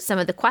court, some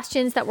of the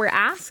questions that were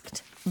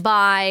asked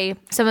by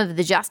some of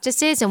the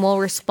justices, and we'll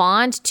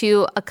respond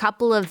to a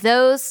couple of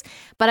those.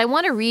 But I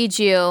want to read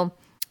you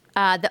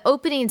the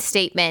opening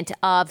statement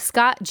of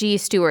Scott G.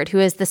 Stewart, who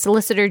is the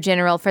Solicitor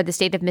General for the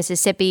state of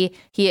Mississippi.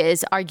 He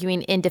is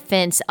arguing in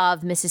defense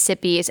of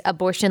Mississippi's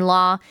abortion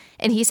law,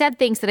 and he said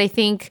things that I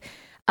think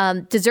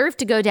deserve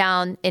to go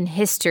down in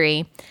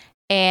history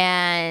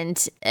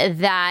and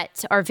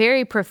that are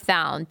very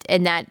profound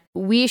and that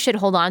we should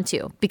hold on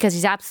to because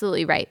he's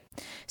absolutely right.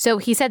 So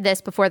he said this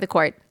before the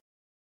court.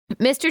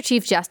 Mr.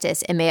 Chief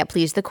Justice, and may it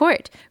please the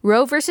court,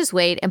 Roe versus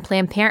Wade and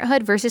Planned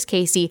Parenthood versus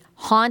Casey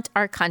haunt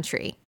our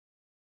country.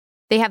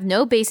 They have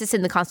no basis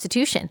in the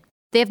Constitution.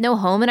 They have no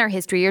home in our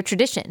history or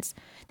traditions.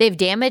 They've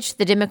damaged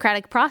the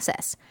democratic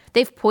process.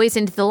 They've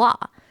poisoned the law.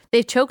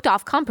 They've choked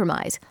off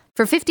compromise.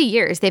 For 50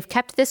 years, they've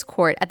kept this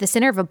court at the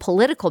center of a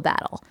political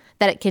battle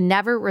that it can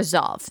never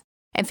resolve.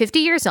 And 50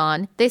 years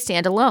on, they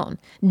stand alone.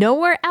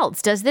 Nowhere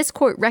else does this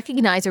court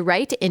recognize a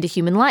right into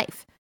human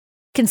life.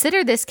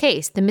 Consider this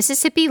case. The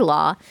Mississippi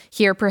law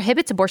here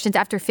prohibits abortions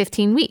after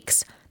 15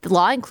 weeks. The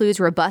law includes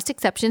robust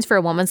exceptions for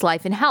a woman's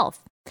life and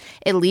health.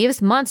 It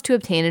leaves months to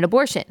obtain an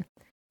abortion.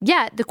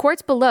 Yet, the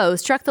courts below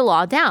struck the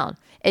law down.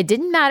 It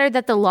didn't matter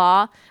that the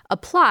law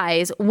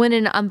applies when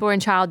an unborn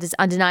child is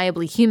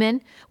undeniably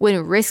human,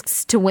 when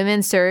risks to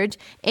women surge,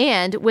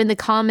 and when the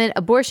common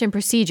abortion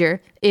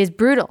procedure is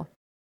brutal.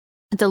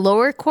 The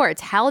lower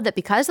courts held that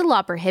because the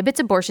law prohibits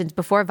abortions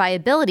before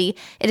viability,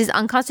 it is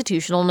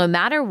unconstitutional no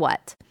matter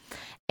what.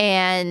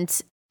 And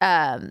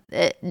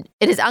it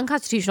is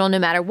unconstitutional no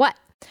matter what.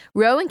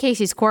 Roe and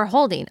Casey's core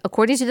holding,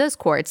 according to those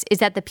courts, is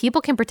that the people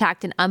can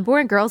protect an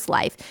unborn girl's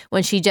life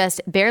when she just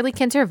barely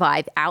can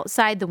survive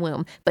outside the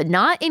womb, but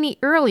not any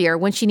earlier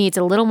when she needs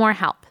a little more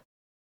help.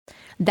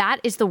 That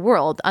is the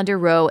world under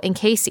Roe and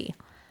Casey.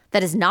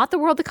 That is not the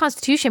world the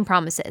Constitution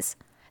promises.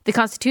 The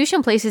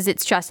Constitution places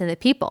its trust in the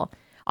people.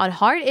 On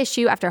hard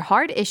issue after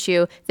hard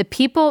issue, the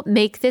people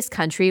make this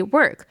country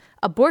work.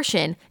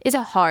 Abortion is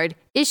a hard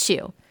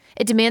issue.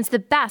 It demands the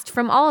best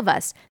from all of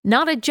us,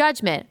 not a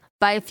judgment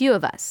by a few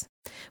of us.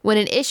 When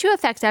an issue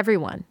affects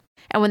everyone,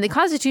 and when the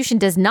Constitution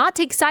does not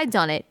take sides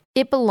on it,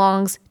 it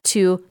belongs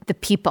to the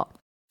people.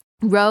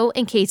 Roe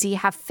and Casey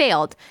have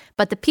failed,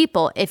 but the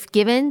people, if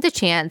given the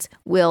chance,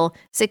 will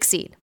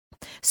succeed.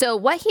 So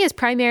what he is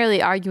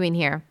primarily arguing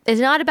here is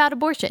not about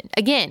abortion.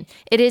 Again,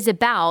 it is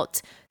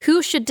about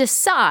who should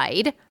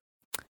decide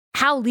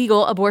how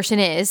legal abortion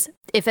is,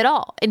 if at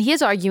all. And he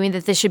is arguing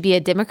that this should be a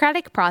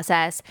democratic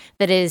process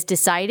that is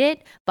decided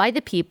by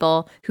the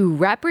people who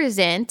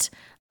represent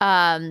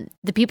the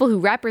people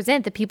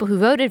who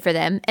voted for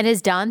them, and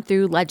is done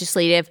through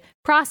legislative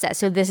process.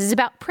 So this is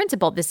about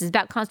principle. This is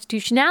about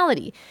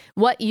constitutionality.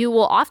 What you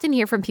will often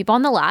hear from people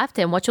on the left,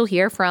 and what you'll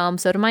hear from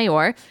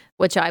Sotomayor,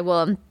 which I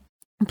will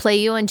play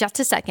you in just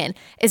a second,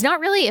 is not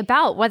really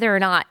about whether or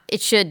not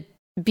it should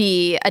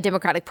be a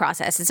democratic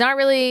process. It's not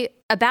really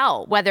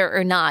about whether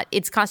or not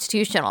it's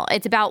constitutional.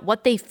 It's about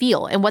what they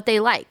feel and what they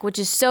like, which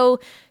is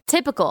so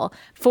typical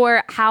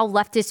for how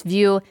leftists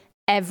view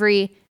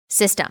every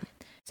system.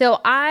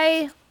 So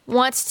I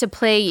want to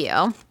play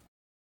you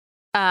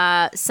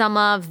some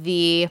of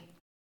the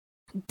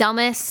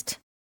dumbest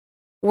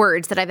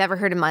words that I've ever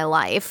heard in my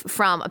life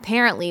from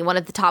apparently one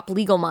of the top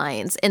legal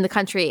minds in the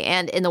country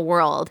and in the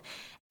world.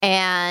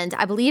 And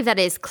I believe that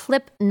is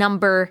clip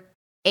number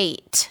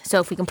 8. So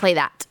if we can play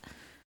that.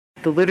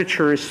 The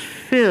literature is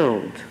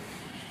filled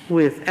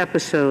with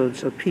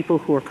episodes of people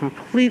who are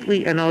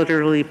completely and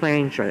utterly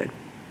brain dead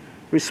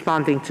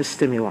responding to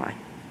stimuli.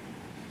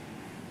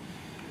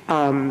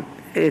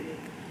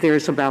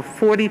 There's about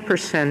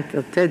 40%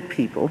 of dead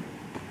people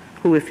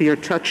who, if you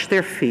touch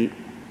their feet,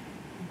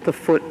 the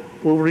foot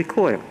will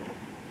recoil.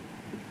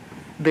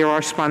 There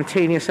are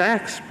spontaneous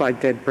acts by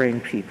dead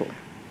brain people.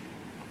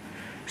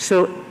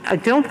 So I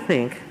don't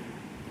think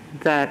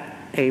that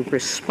a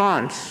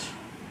response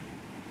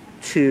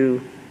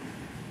to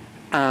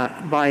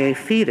by a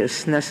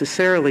fetus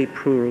necessarily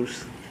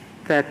proves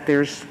that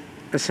there's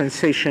a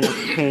sensation of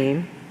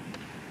pain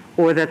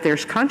or that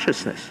there's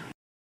consciousness.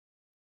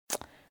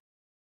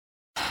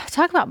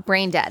 Talk about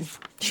brain dead.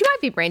 She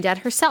might be brain dead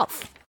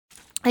herself.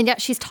 And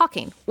yet she's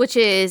talking, which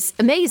is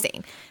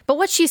amazing. But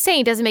what she's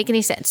saying doesn't make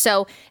any sense.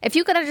 So if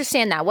you could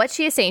understand that, what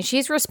she is saying,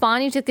 she's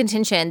responding to the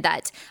contention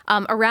that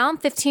around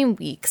 15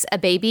 weeks, a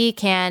baby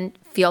can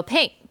feel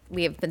pain.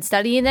 We have been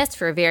studying this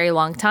for a very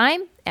long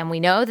time, and we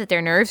know that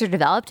their nerves are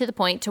developed to the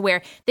point to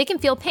where they can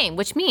feel pain,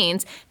 which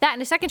means that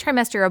in a second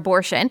trimester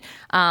abortion,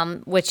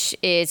 which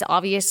is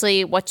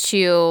obviously what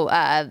you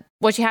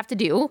have to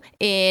do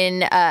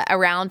in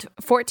around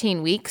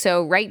 14 weeks,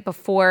 so right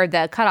before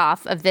the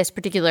cutoff of this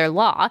particular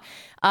law,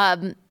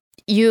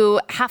 you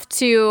have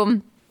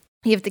to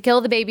kill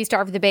the baby,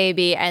 starve the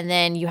baby, and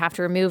then you have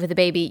to remove the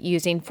baby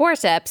using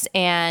forceps.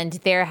 And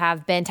there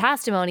have been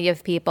testimony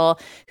of people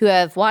who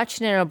have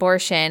watched an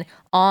abortion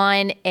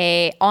on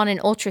an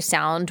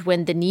ultrasound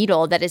when the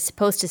needle that is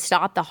supposed to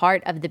stop the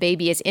heart of the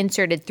baby is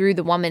inserted through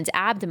the woman's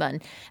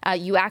abdomen.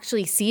 You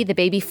actually see the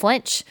baby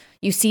flinch.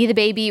 You see the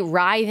baby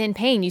writhe in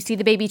pain. You see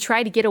the baby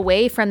try to get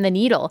away from the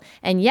needle.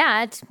 And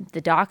yet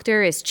the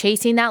doctor is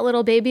chasing that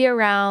little baby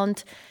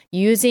around,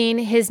 using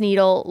his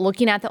needle,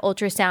 looking at the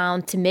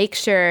ultrasound to make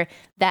sure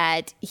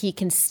that he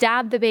can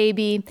stab the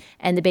baby,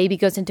 and the baby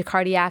goes into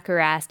cardiac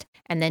arrest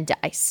and then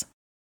dies.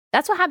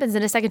 That's what happens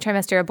in a second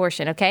trimester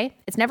abortion, okay?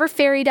 It's never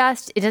fairy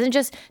dust. It doesn't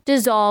just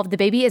dissolve. The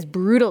baby is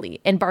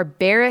brutally and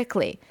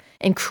barbarically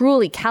and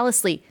cruelly,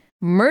 callously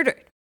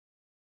murdered.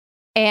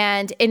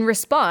 And in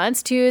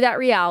response to that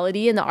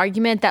reality and the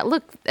argument that,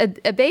 look,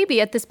 a baby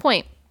at this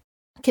point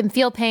can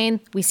feel pain,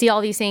 we see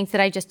all these things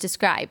that I just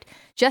described.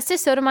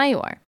 Justice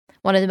Sotomayor,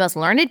 one of the most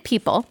learned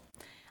people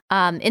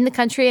in the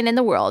country and in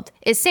the world,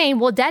 is saying,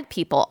 well, dead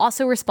people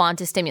also respond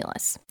to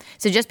stimulus.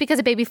 So just because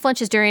a baby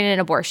flinches during an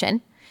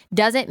abortion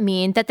doesn't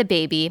mean that the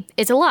baby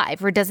is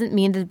alive, or doesn't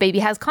mean that the baby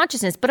has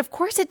consciousness. But of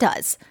course it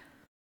does.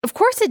 Of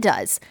course it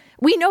does.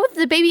 We know that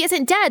the baby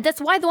isn't dead. That's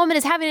why the woman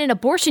is having an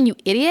abortion, you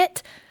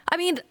idiot. I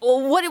mean,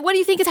 what do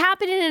you think is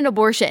happening in an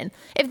abortion?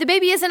 If the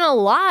baby isn't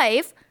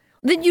alive,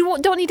 then you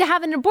don't need to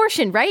have an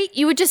abortion, right?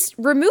 You would just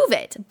remove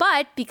it.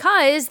 But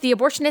because the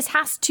abortionist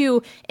has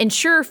to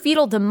ensure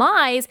fetal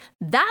demise,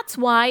 that's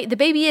why the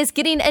baby is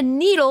getting a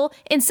needle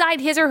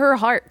inside his or her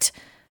heart.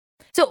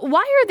 So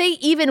why are they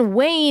even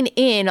weighing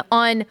in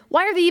on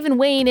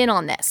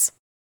this?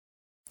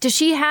 Does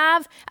she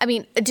have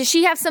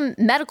some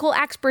medical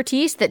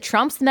expertise that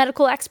trumps the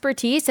medical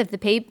expertise of the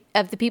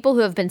people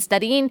who have been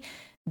studying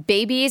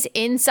babies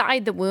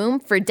inside the womb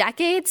for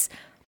decades?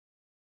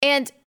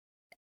 And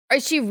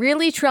is she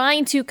really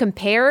trying to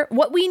compare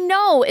what we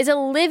know is a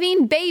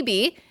living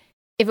baby?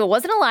 If it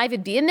wasn't alive,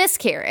 it'd be a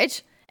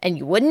miscarriage and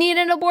you wouldn't need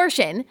an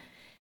abortion.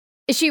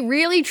 Is she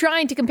really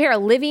trying to compare a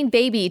living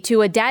baby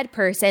to a dead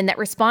person that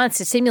responds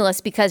to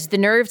stimulus because the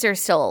nerves are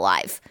still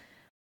alive?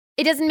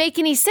 It doesn't make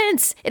any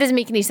sense. It doesn't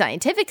make any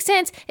scientific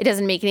sense. It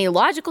doesn't make any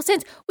logical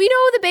sense. We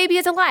know the baby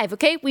is alive,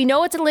 okay? We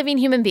know it's a living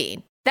human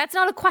being. That's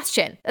not a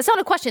question. That's not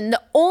a question.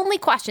 The only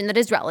question that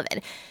is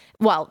relevant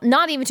well,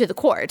 not even to the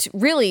court.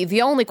 Really,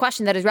 the only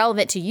question that is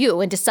relevant to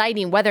you in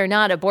deciding whether or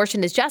not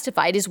abortion is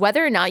justified is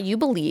whether or not you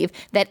believe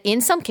that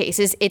in some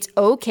cases it's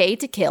okay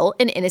to kill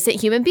an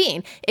innocent human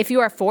being. If you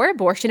are for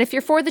abortion, if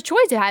you're for the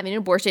choice of having an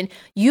abortion,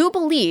 you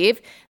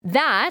believe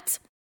that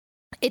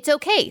it's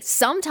okay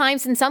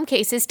sometimes, in some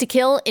cases, to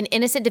kill an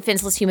innocent,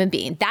 defenseless human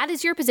being. That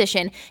is your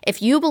position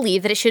if you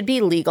believe that it should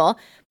be legal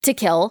to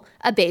kill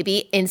a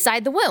baby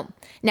inside the womb.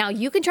 Now,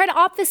 you can try to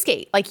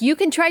obfuscate, like you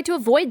can try to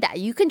avoid that.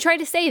 You can try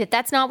to say that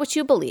that's not what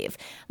you believe.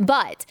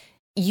 But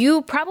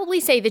you probably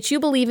say that you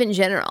believe in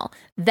general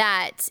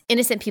that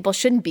innocent people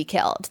shouldn't be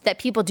killed, that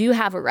people do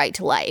have a right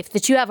to life,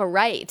 that you have a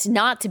right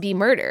not to be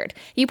murdered.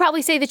 You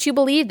probably say that you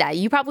believe that.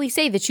 You probably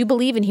say that you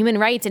believe in human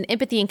rights and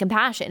empathy and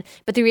compassion.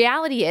 But the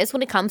reality is,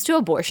 when it comes to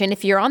abortion,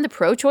 if you're on the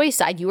pro-choice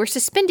side, you are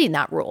suspending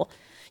that rule.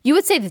 You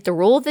would say that the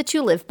rule that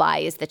you live by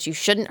is that you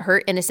shouldn't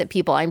hurt innocent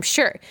people, I'm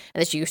sure,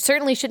 and that you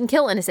certainly shouldn't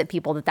kill innocent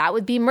people, that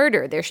would be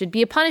murder. There should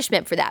be a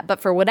punishment for that. But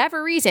for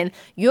whatever reason,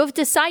 you have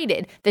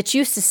decided that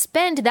you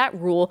suspend that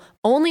rule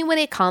only when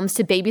it comes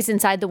to babies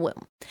inside the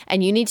womb.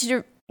 And you need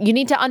to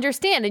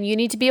understand, and you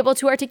need to be able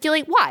to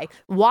articulate why.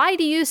 Why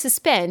do you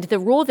suspend the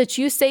rule that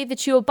you say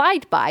that you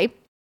abide by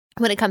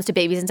when it comes to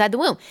babies inside the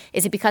womb?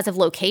 Is it because of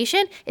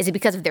location? Is it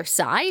because of their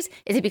size?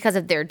 Is it because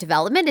of their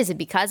development? Is it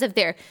because of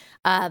their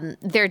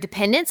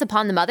dependence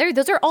upon the mother?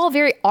 Those are all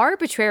very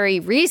arbitrary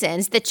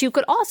reasons that you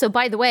could also,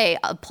 by the way,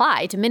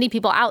 apply to many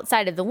people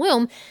outside of the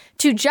womb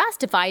to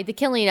justify the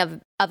killing of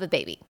a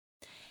baby.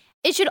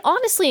 It should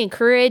honestly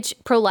encourage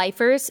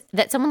pro-lifers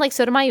that someone like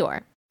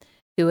Sotomayor,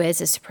 who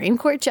is a Supreme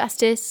Court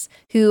justice,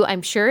 who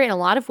I'm sure in a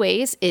lot of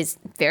ways is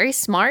very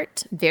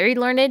smart, very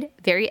learned,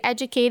 very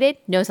educated,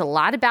 knows a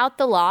lot about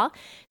the law,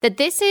 that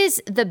this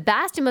is the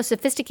best and most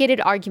sophisticated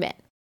argument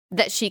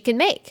that she can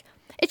make.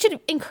 It should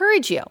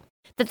encourage you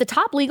that the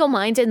top legal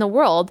minds in the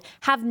world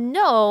have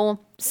no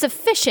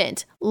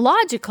sufficient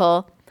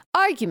logical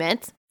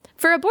argument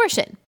for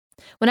abortion.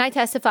 When I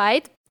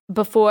testified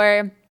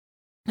before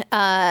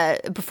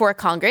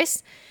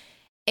Congress,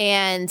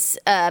 and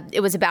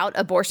it was about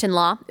abortion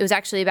law. It was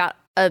actually about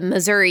a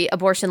Missouri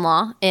abortion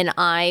law, and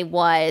I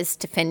was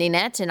defending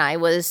it, and I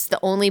was the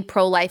only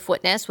pro-life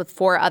witness with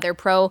 4 other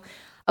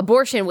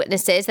pro-abortion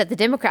witnesses that the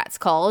Democrats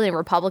called, and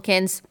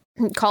Republicans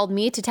called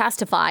me to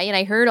testify, and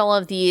I heard all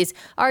of these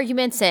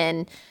arguments,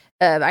 and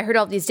I heard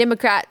all of these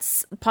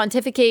Democrats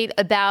pontificate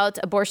about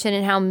abortion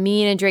and how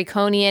mean and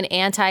draconian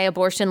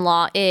anti-abortion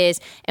law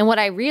is, and what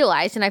I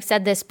realized, and I've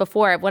said this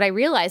before, what I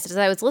realized as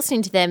I was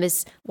listening to them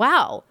is,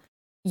 wow,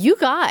 you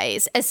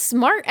guys, as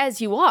smart as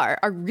you are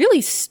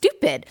really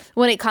stupid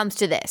when it comes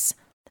to this.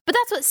 But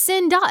that's what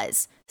sin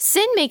does.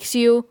 Sin makes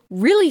you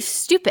really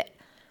stupid.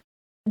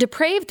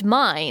 Depraved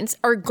minds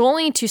are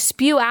going to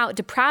spew out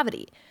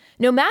depravity.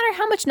 No matter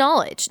how much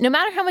knowledge, no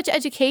matter how much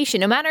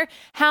education, no matter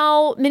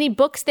how many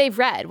books they've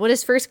read. What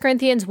does 1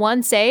 Corinthians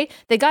 1 say?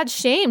 That God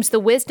shames the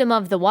wisdom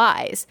of the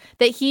wise,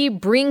 that he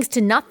brings to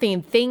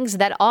nothing things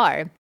that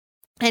are.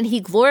 And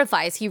he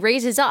glorifies, he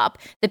raises up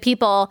the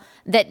people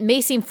that may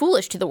seem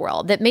foolish to the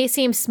world, that may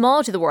seem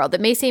small to the world, that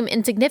may seem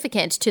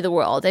insignificant to the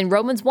world. And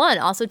Romans 1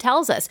 also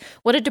tells us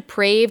what a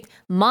depraved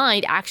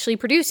mind actually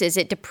produces.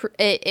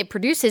 It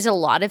produces a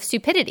lot of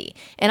stupidity.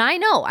 And I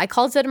know I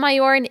called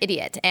Sotomayor an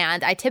idiot,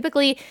 and I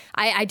typically,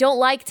 I don't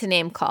like to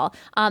name call.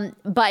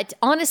 But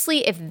honestly,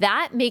 if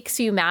that makes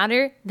you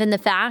madder than the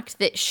fact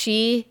that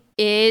she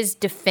is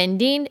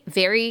defending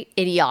very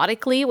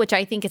idiotically, which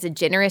I think is a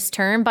generous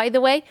term, by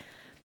the way,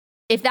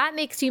 if that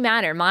makes you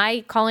madder,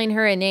 my calling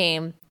her a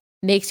name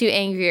makes you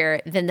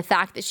angrier than the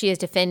fact that she is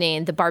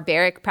defending the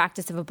barbaric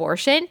practice of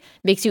abortion,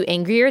 makes you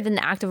angrier than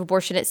the act of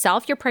abortion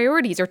itself, your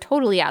priorities are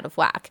totally out of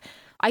whack.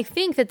 I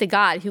think that the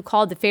God who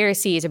called the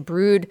Pharisees a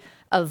brood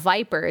of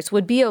vipers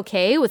would be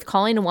okay with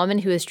calling a woman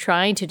who is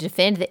trying to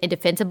defend the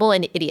indefensible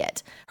an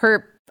idiot.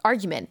 Her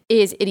argument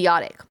is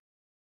idiotic.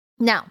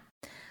 Now,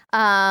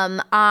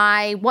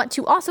 I want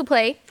to also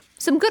play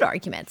some good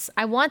arguments.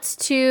 I want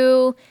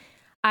to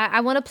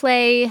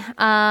play,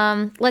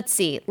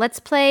 let's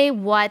play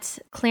what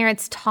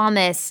Clarence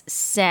Thomas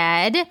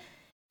said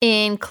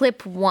in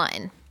clip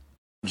 1.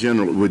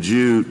 General, would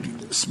you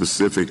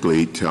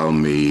specifically tell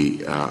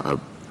me,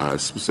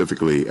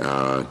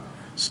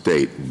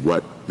 state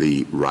what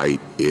the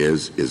right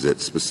is? Is it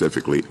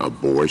specifically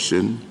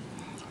abortion?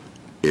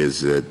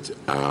 Is it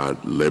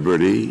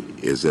liberty?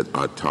 Is it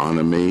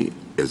autonomy?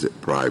 Is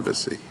it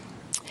privacy?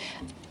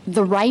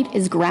 The right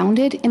is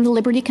grounded in the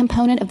liberty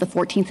component of the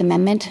 14th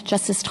Amendment,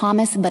 Justice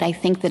Thomas, but I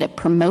think that it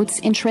promotes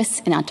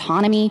interests in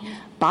autonomy,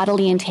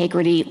 bodily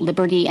integrity,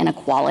 liberty, and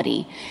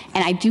equality.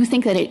 And I do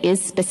think that it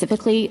is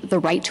specifically the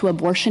right to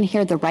abortion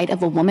here, the right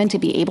of a woman to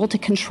be able to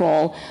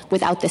control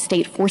without the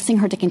state forcing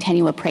her to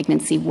continue a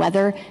pregnancy,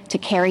 whether to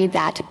carry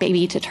that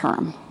baby to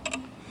term.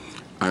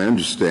 I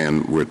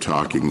understand we're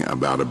talking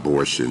about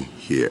abortion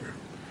here,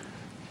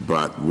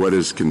 but what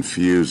is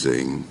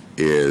confusing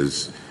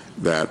is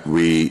that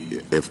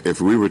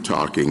if we were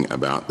talking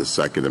about the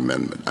Second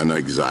Amendment, I know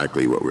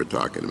exactly what we're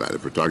talking about.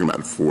 If we're talking about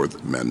the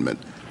Fourth Amendment,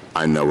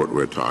 I know what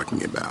we're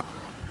talking about.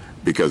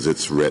 because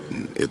it's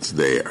written, it's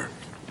there.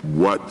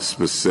 What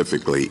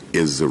specifically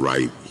is the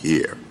right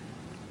here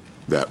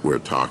that we're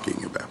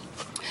talking about?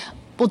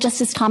 Well,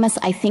 Justice Thomas,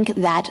 I think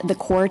that the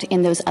court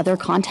in those other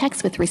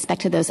contexts with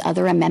respect to those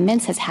other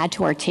amendments has had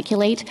to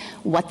articulate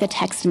what the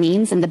text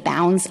means and the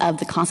bounds of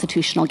the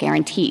constitutional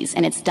guarantees.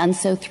 And it's done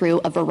so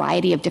through a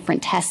variety of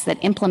different tests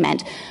that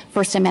implement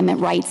First Amendment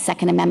rights,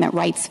 Second Amendment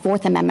rights,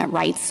 Fourth Amendment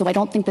rights. So I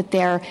don't think that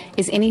there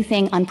is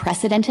anything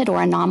unprecedented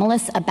or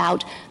anomalous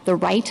about the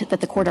right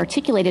that the court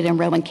articulated in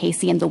Roe and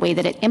Casey and the way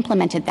that it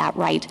implemented that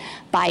right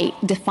by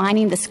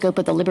defining the scope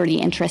of the liberty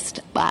interest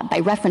by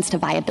reference to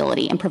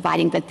viability and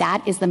providing that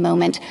that is the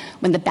moment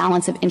when the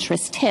balance of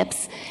interest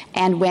tips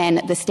and when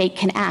the state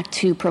can act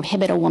to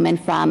prohibit a woman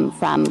from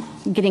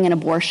getting an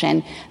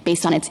abortion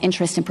based on its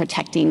interest in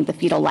protecting the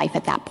fetal life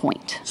at that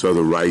point. So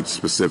the right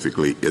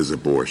specifically is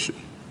abortion.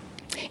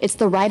 It's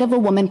the right of a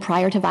woman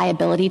prior to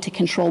viability to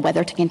control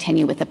whether to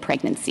continue with a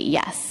pregnancy,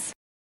 yes.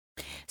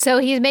 So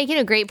he's making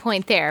a great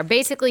point there.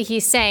 Basically,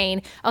 he's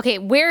saying, okay,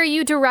 where are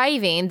you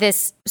deriving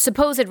this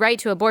supposed right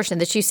to abortion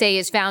that you say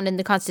is found in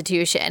the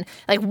Constitution?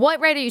 Like,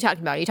 what right are you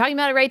talking about? Are you talking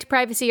about a right to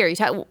privacy? Or are you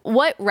talking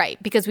what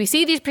right? Because we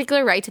see these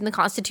particular rights in the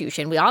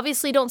Constitution. We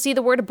obviously don't see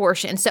the word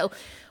abortion. So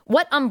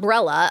what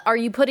umbrella are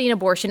you putting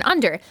abortion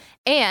under?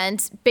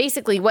 And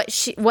basically what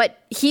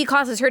he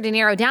causes her to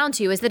narrow down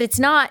to is that it's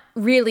not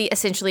really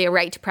essentially a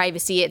right to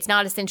privacy. It's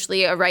not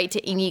essentially a right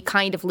to any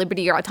kind of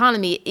liberty or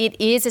autonomy. It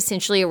is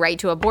essentially a right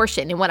to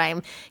abortion. And what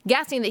I'm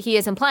guessing that he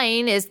is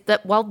implying is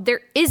that, well,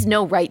 there is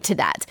no right to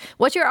that.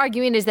 What you're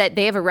arguing is that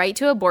they have a right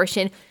to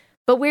abortion,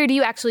 but where do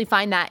you actually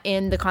find that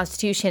in the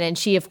Constitution? And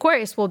she, of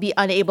course, will be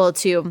unable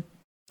to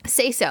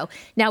say so.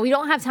 Now, we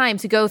don't have time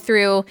to go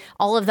through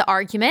all of the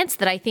arguments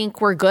that I think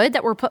were good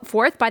that were put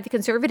forth by the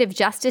conservative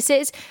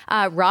justices.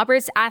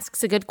 Roberts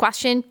asks a good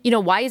question.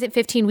 Why is it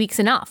 15 weeks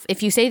enough?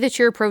 If you say that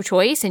you're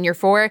pro-choice and you're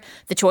for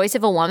the choice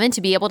of a woman to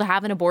be able to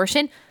have an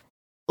abortion,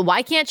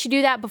 why can't you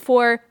do that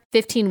before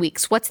 15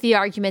 weeks? What's the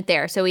argument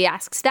there? So he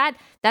asks that.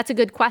 That's a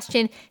good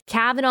question.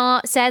 Kavanaugh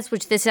says,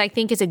 which this I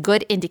think is a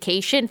good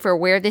indication for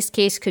where this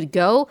case could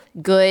go,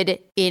 good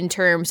in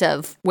terms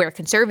of where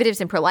conservatives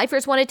and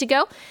pro-lifers want it to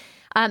go.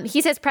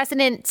 He says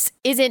precedence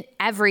isn't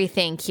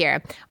everything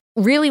here.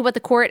 Really, what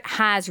the court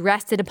has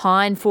rested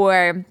upon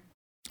for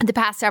the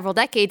past several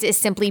decades is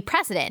simply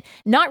precedent,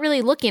 not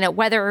really looking at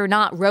whether or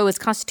not Roe is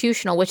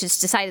constitutional, which is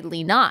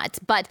decidedly not.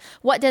 But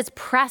what does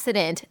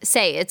precedent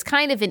say? It's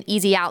kind of an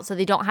easy out so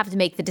they don't have to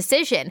make the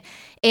decision.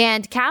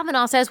 And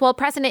Kavanaugh says, well,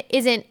 precedent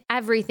isn't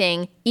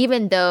everything,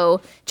 even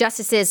though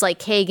justices like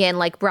Kagan,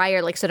 like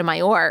Breyer, like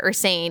Sotomayor are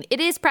saying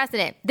it is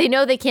precedent. They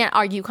know they can't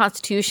argue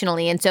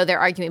constitutionally. And so they're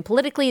arguing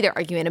politically, they're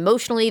arguing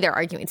emotionally, they're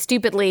arguing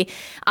stupidly,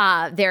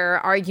 they're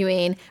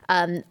arguing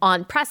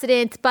on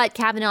precedent. But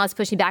Kavanaugh is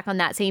pushing back on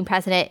that same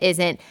precedent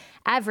isn't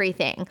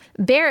everything.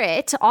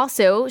 Barrett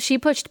also, she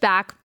pushed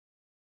back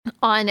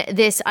on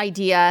this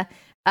idea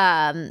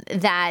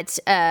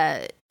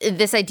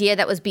this idea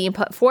that was being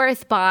put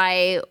forth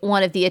by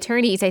one of the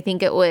attorneys, I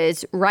think it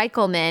was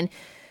Reichelman,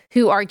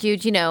 who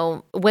argued,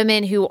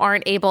 women who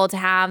aren't able to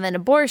have an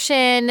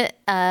abortion,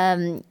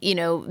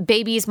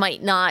 babies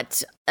might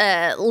not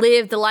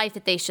live the life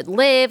that they should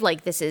live.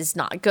 Like, this is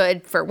not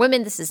good for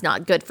women. This is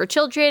not good for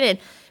children. And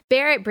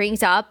Barrett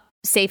brings up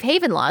safe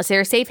haven laws. There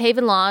are safe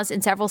haven laws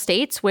in several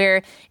states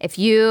where if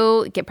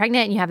you get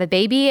pregnant and you have a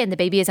baby and the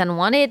baby is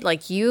unwanted,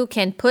 like, you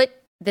can put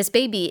this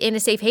baby in a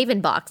safe haven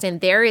box, and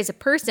there is a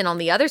person on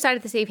the other side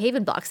of the safe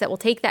haven box that will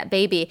take that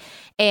baby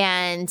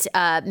and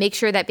make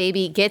sure that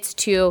baby gets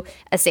to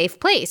a safe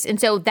place. And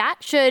so that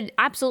should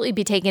absolutely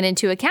be taken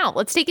into account.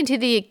 Let's take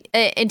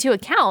into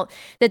account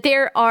that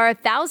there are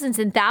thousands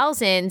and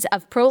thousands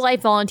of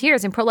pro-life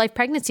volunteers and pro-life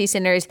pregnancy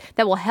centers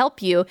that will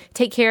help you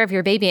take care of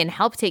your baby and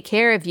help take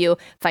care of you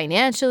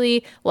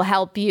financially, will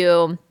help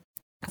you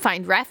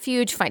find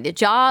refuge, find a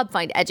job,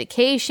 find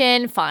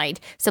education, find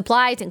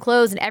supplies and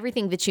clothes and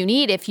everything that you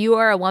need if you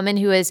are a woman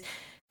who is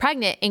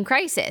pregnant in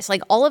crisis.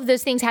 Like, all of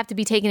those things have to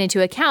be taken into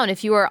account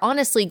if you are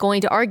honestly going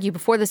to argue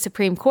before the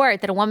Supreme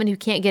Court that a woman who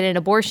can't get an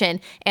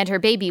abortion and her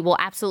baby will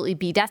absolutely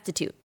be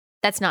destitute.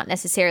 That's not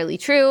necessarily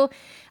true.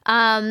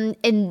 And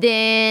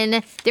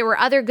then there were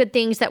other good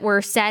things that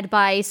were said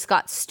by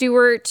Scott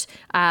Stewart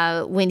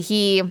when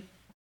he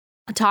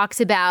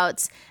talks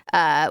about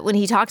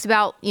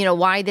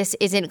why this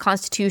isn't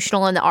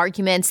constitutional, and the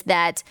arguments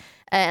that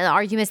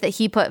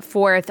he put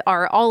forth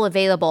are all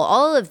available.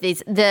 All of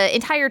these, the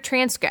entire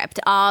transcript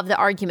of the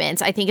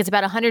arguments, I think it's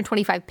about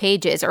 125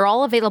 pages, are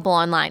all available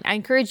online. I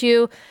encourage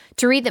you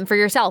to read them for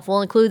yourself.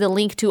 We'll include the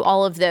link to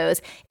all of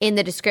those in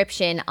the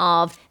description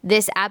of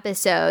this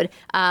episode.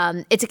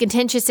 It's a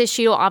contentious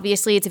issue.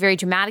 Obviously, it's a very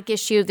dramatic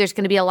issue. There's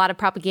going to be a lot of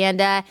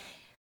propaganda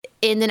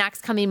in the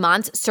next coming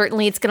months.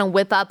 Certainly, it's going to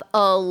whip up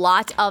a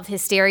lot of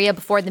hysteria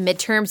before the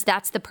midterms.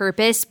 That's the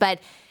purpose. But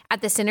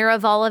at the center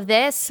of all of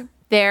this,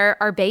 there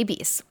are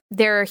babies.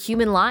 There are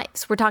human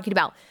lives. We're talking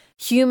about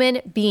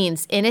human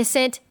beings,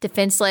 innocent,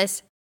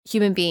 defenseless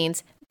human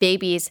beings,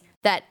 babies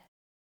that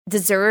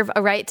deserve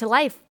a right to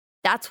life.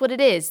 That's what it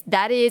is.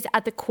 That is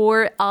at the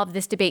core of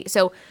this debate.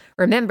 So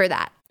remember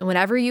that.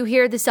 Whenever you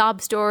hear the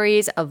sob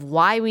stories of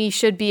why we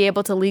should be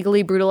able to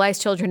legally brutalize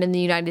children in the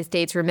United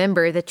States,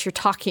 remember that you're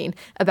talking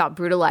about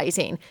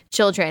brutalizing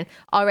children.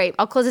 All right,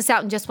 I'll close this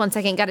out in just 1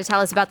 second. Got to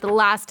tell us about the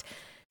last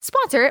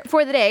sponsor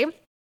for the day.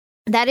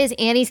 That is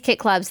Annie's Kit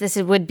Clubs. This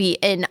would be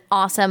an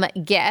awesome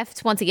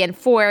gift, once again,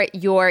 for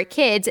your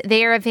kids.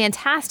 They are a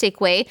fantastic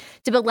way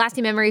to build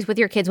lasting memories with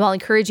your kids while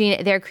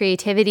encouraging their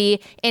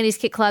creativity. Annie's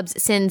Kit Clubs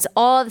sends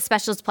all the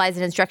special supplies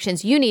and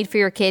instructions you need for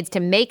your kids to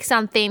make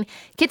something.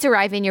 Kits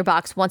arrive in your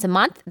box once a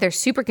month. They're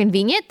super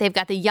convenient. They've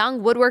got the Young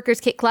Woodworkers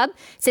Kit Club,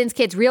 sends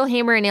kids real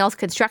hammer and nails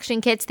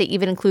construction kits. They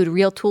even include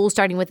real tools,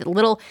 starting with a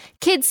little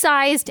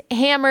kid-sized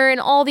hammer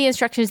and all the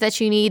instructions that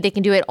you need. They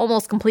can do it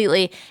almost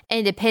completely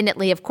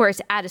independently, of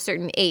course, at a certain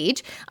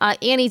age.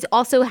 Annie's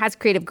also has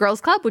Creative Girls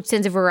Club, which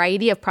sends a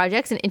variety of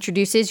projects and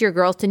introduces your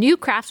girls to new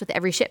crafts with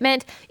every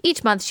shipment.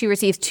 Each month, she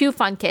receives 2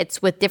 fun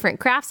kits with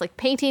different crafts like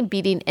painting,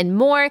 beading, and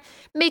more.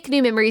 Make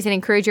new memories and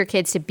encourage your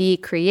kids to be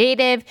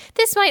creative.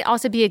 This might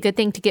also be a good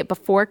thing to get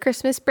before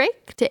Christmas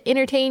break to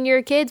entertain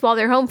your kids while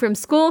they're home from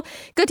school.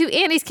 Go to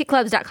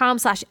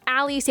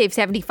annieskitclubs.com/Allie. Save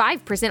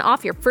 75%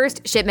 off your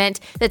first shipment.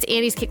 That's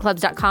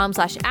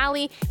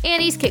annieskitclubs.com/Allie.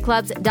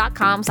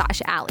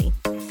 annieskitclubs.com/Allie.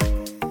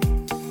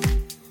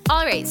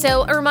 All right,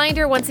 so a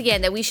reminder once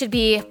again that we should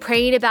be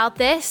praying about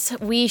this.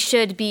 We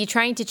should be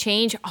trying to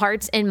change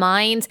hearts and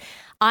minds.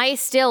 I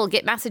still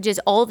get messages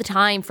all the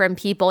time from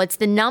people. It's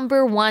the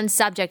number one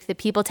subject that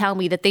people tell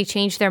me that they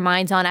change their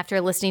minds on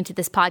after listening to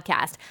this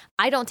podcast.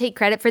 I don't take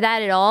credit for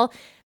that at all.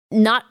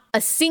 Not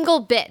a single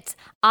bit.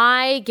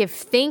 I give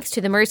thanks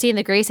to the mercy and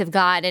the grace of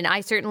God, and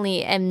I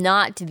certainly am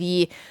not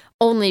the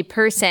only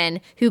person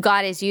who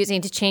God is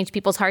using to change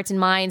people's hearts and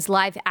minds.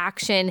 Live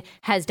Action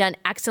has done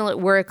excellent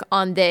work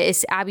on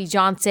this. Abby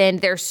Johnson.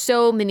 There's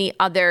so many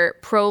other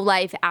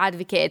pro-life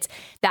advocates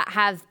that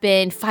have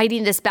been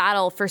fighting this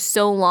battle for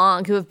so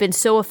long, who have been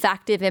so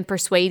effective in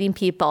persuading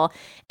people.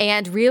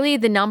 And really,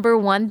 the number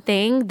one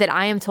thing that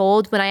I am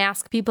told when I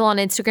ask people on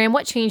Instagram,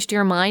 what changed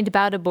your mind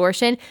about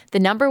abortion? The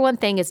number one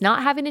thing is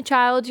not having a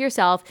child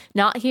yourself,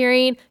 not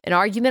hearing an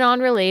argument on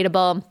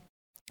Relatable,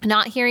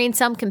 not hearing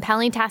some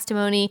compelling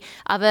testimony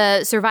of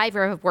a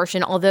survivor of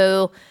abortion,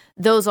 although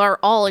those are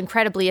all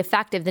incredibly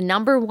effective. The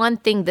number one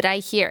thing that I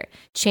hear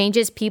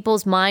changes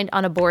people's mind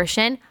on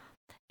abortion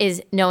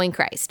is knowing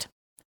Christ.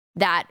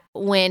 That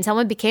when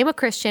someone became a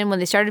Christian, when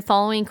they started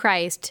following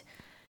Christ,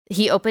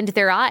 he opened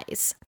their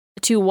eyes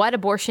to what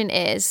abortion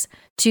is,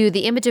 to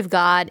the image of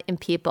God in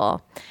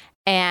people.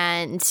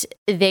 And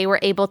they were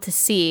able to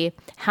see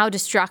how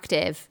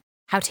destructive,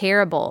 how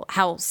terrible,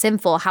 how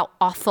sinful, how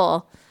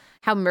awful,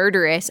 how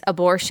murderous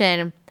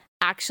abortion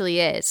actually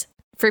is.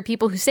 For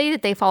people who say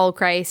that they follow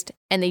Christ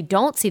and they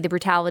don't see the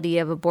brutality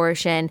of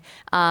abortion,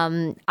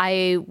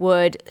 I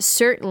would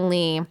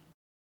certainly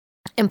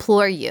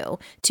implore you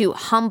to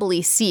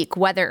humbly seek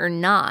whether or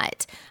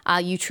not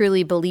you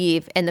truly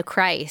believe in the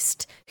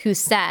Christ who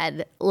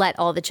said, "Let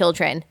all the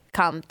children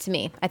come to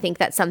me." I think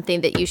that's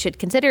something that you should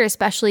consider,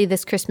 especially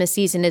this Christmas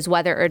season, is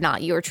whether or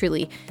not you are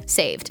truly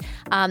saved.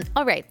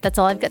 All right, that's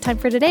all I've got time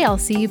for today. I'll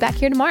see you back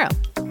here tomorrow.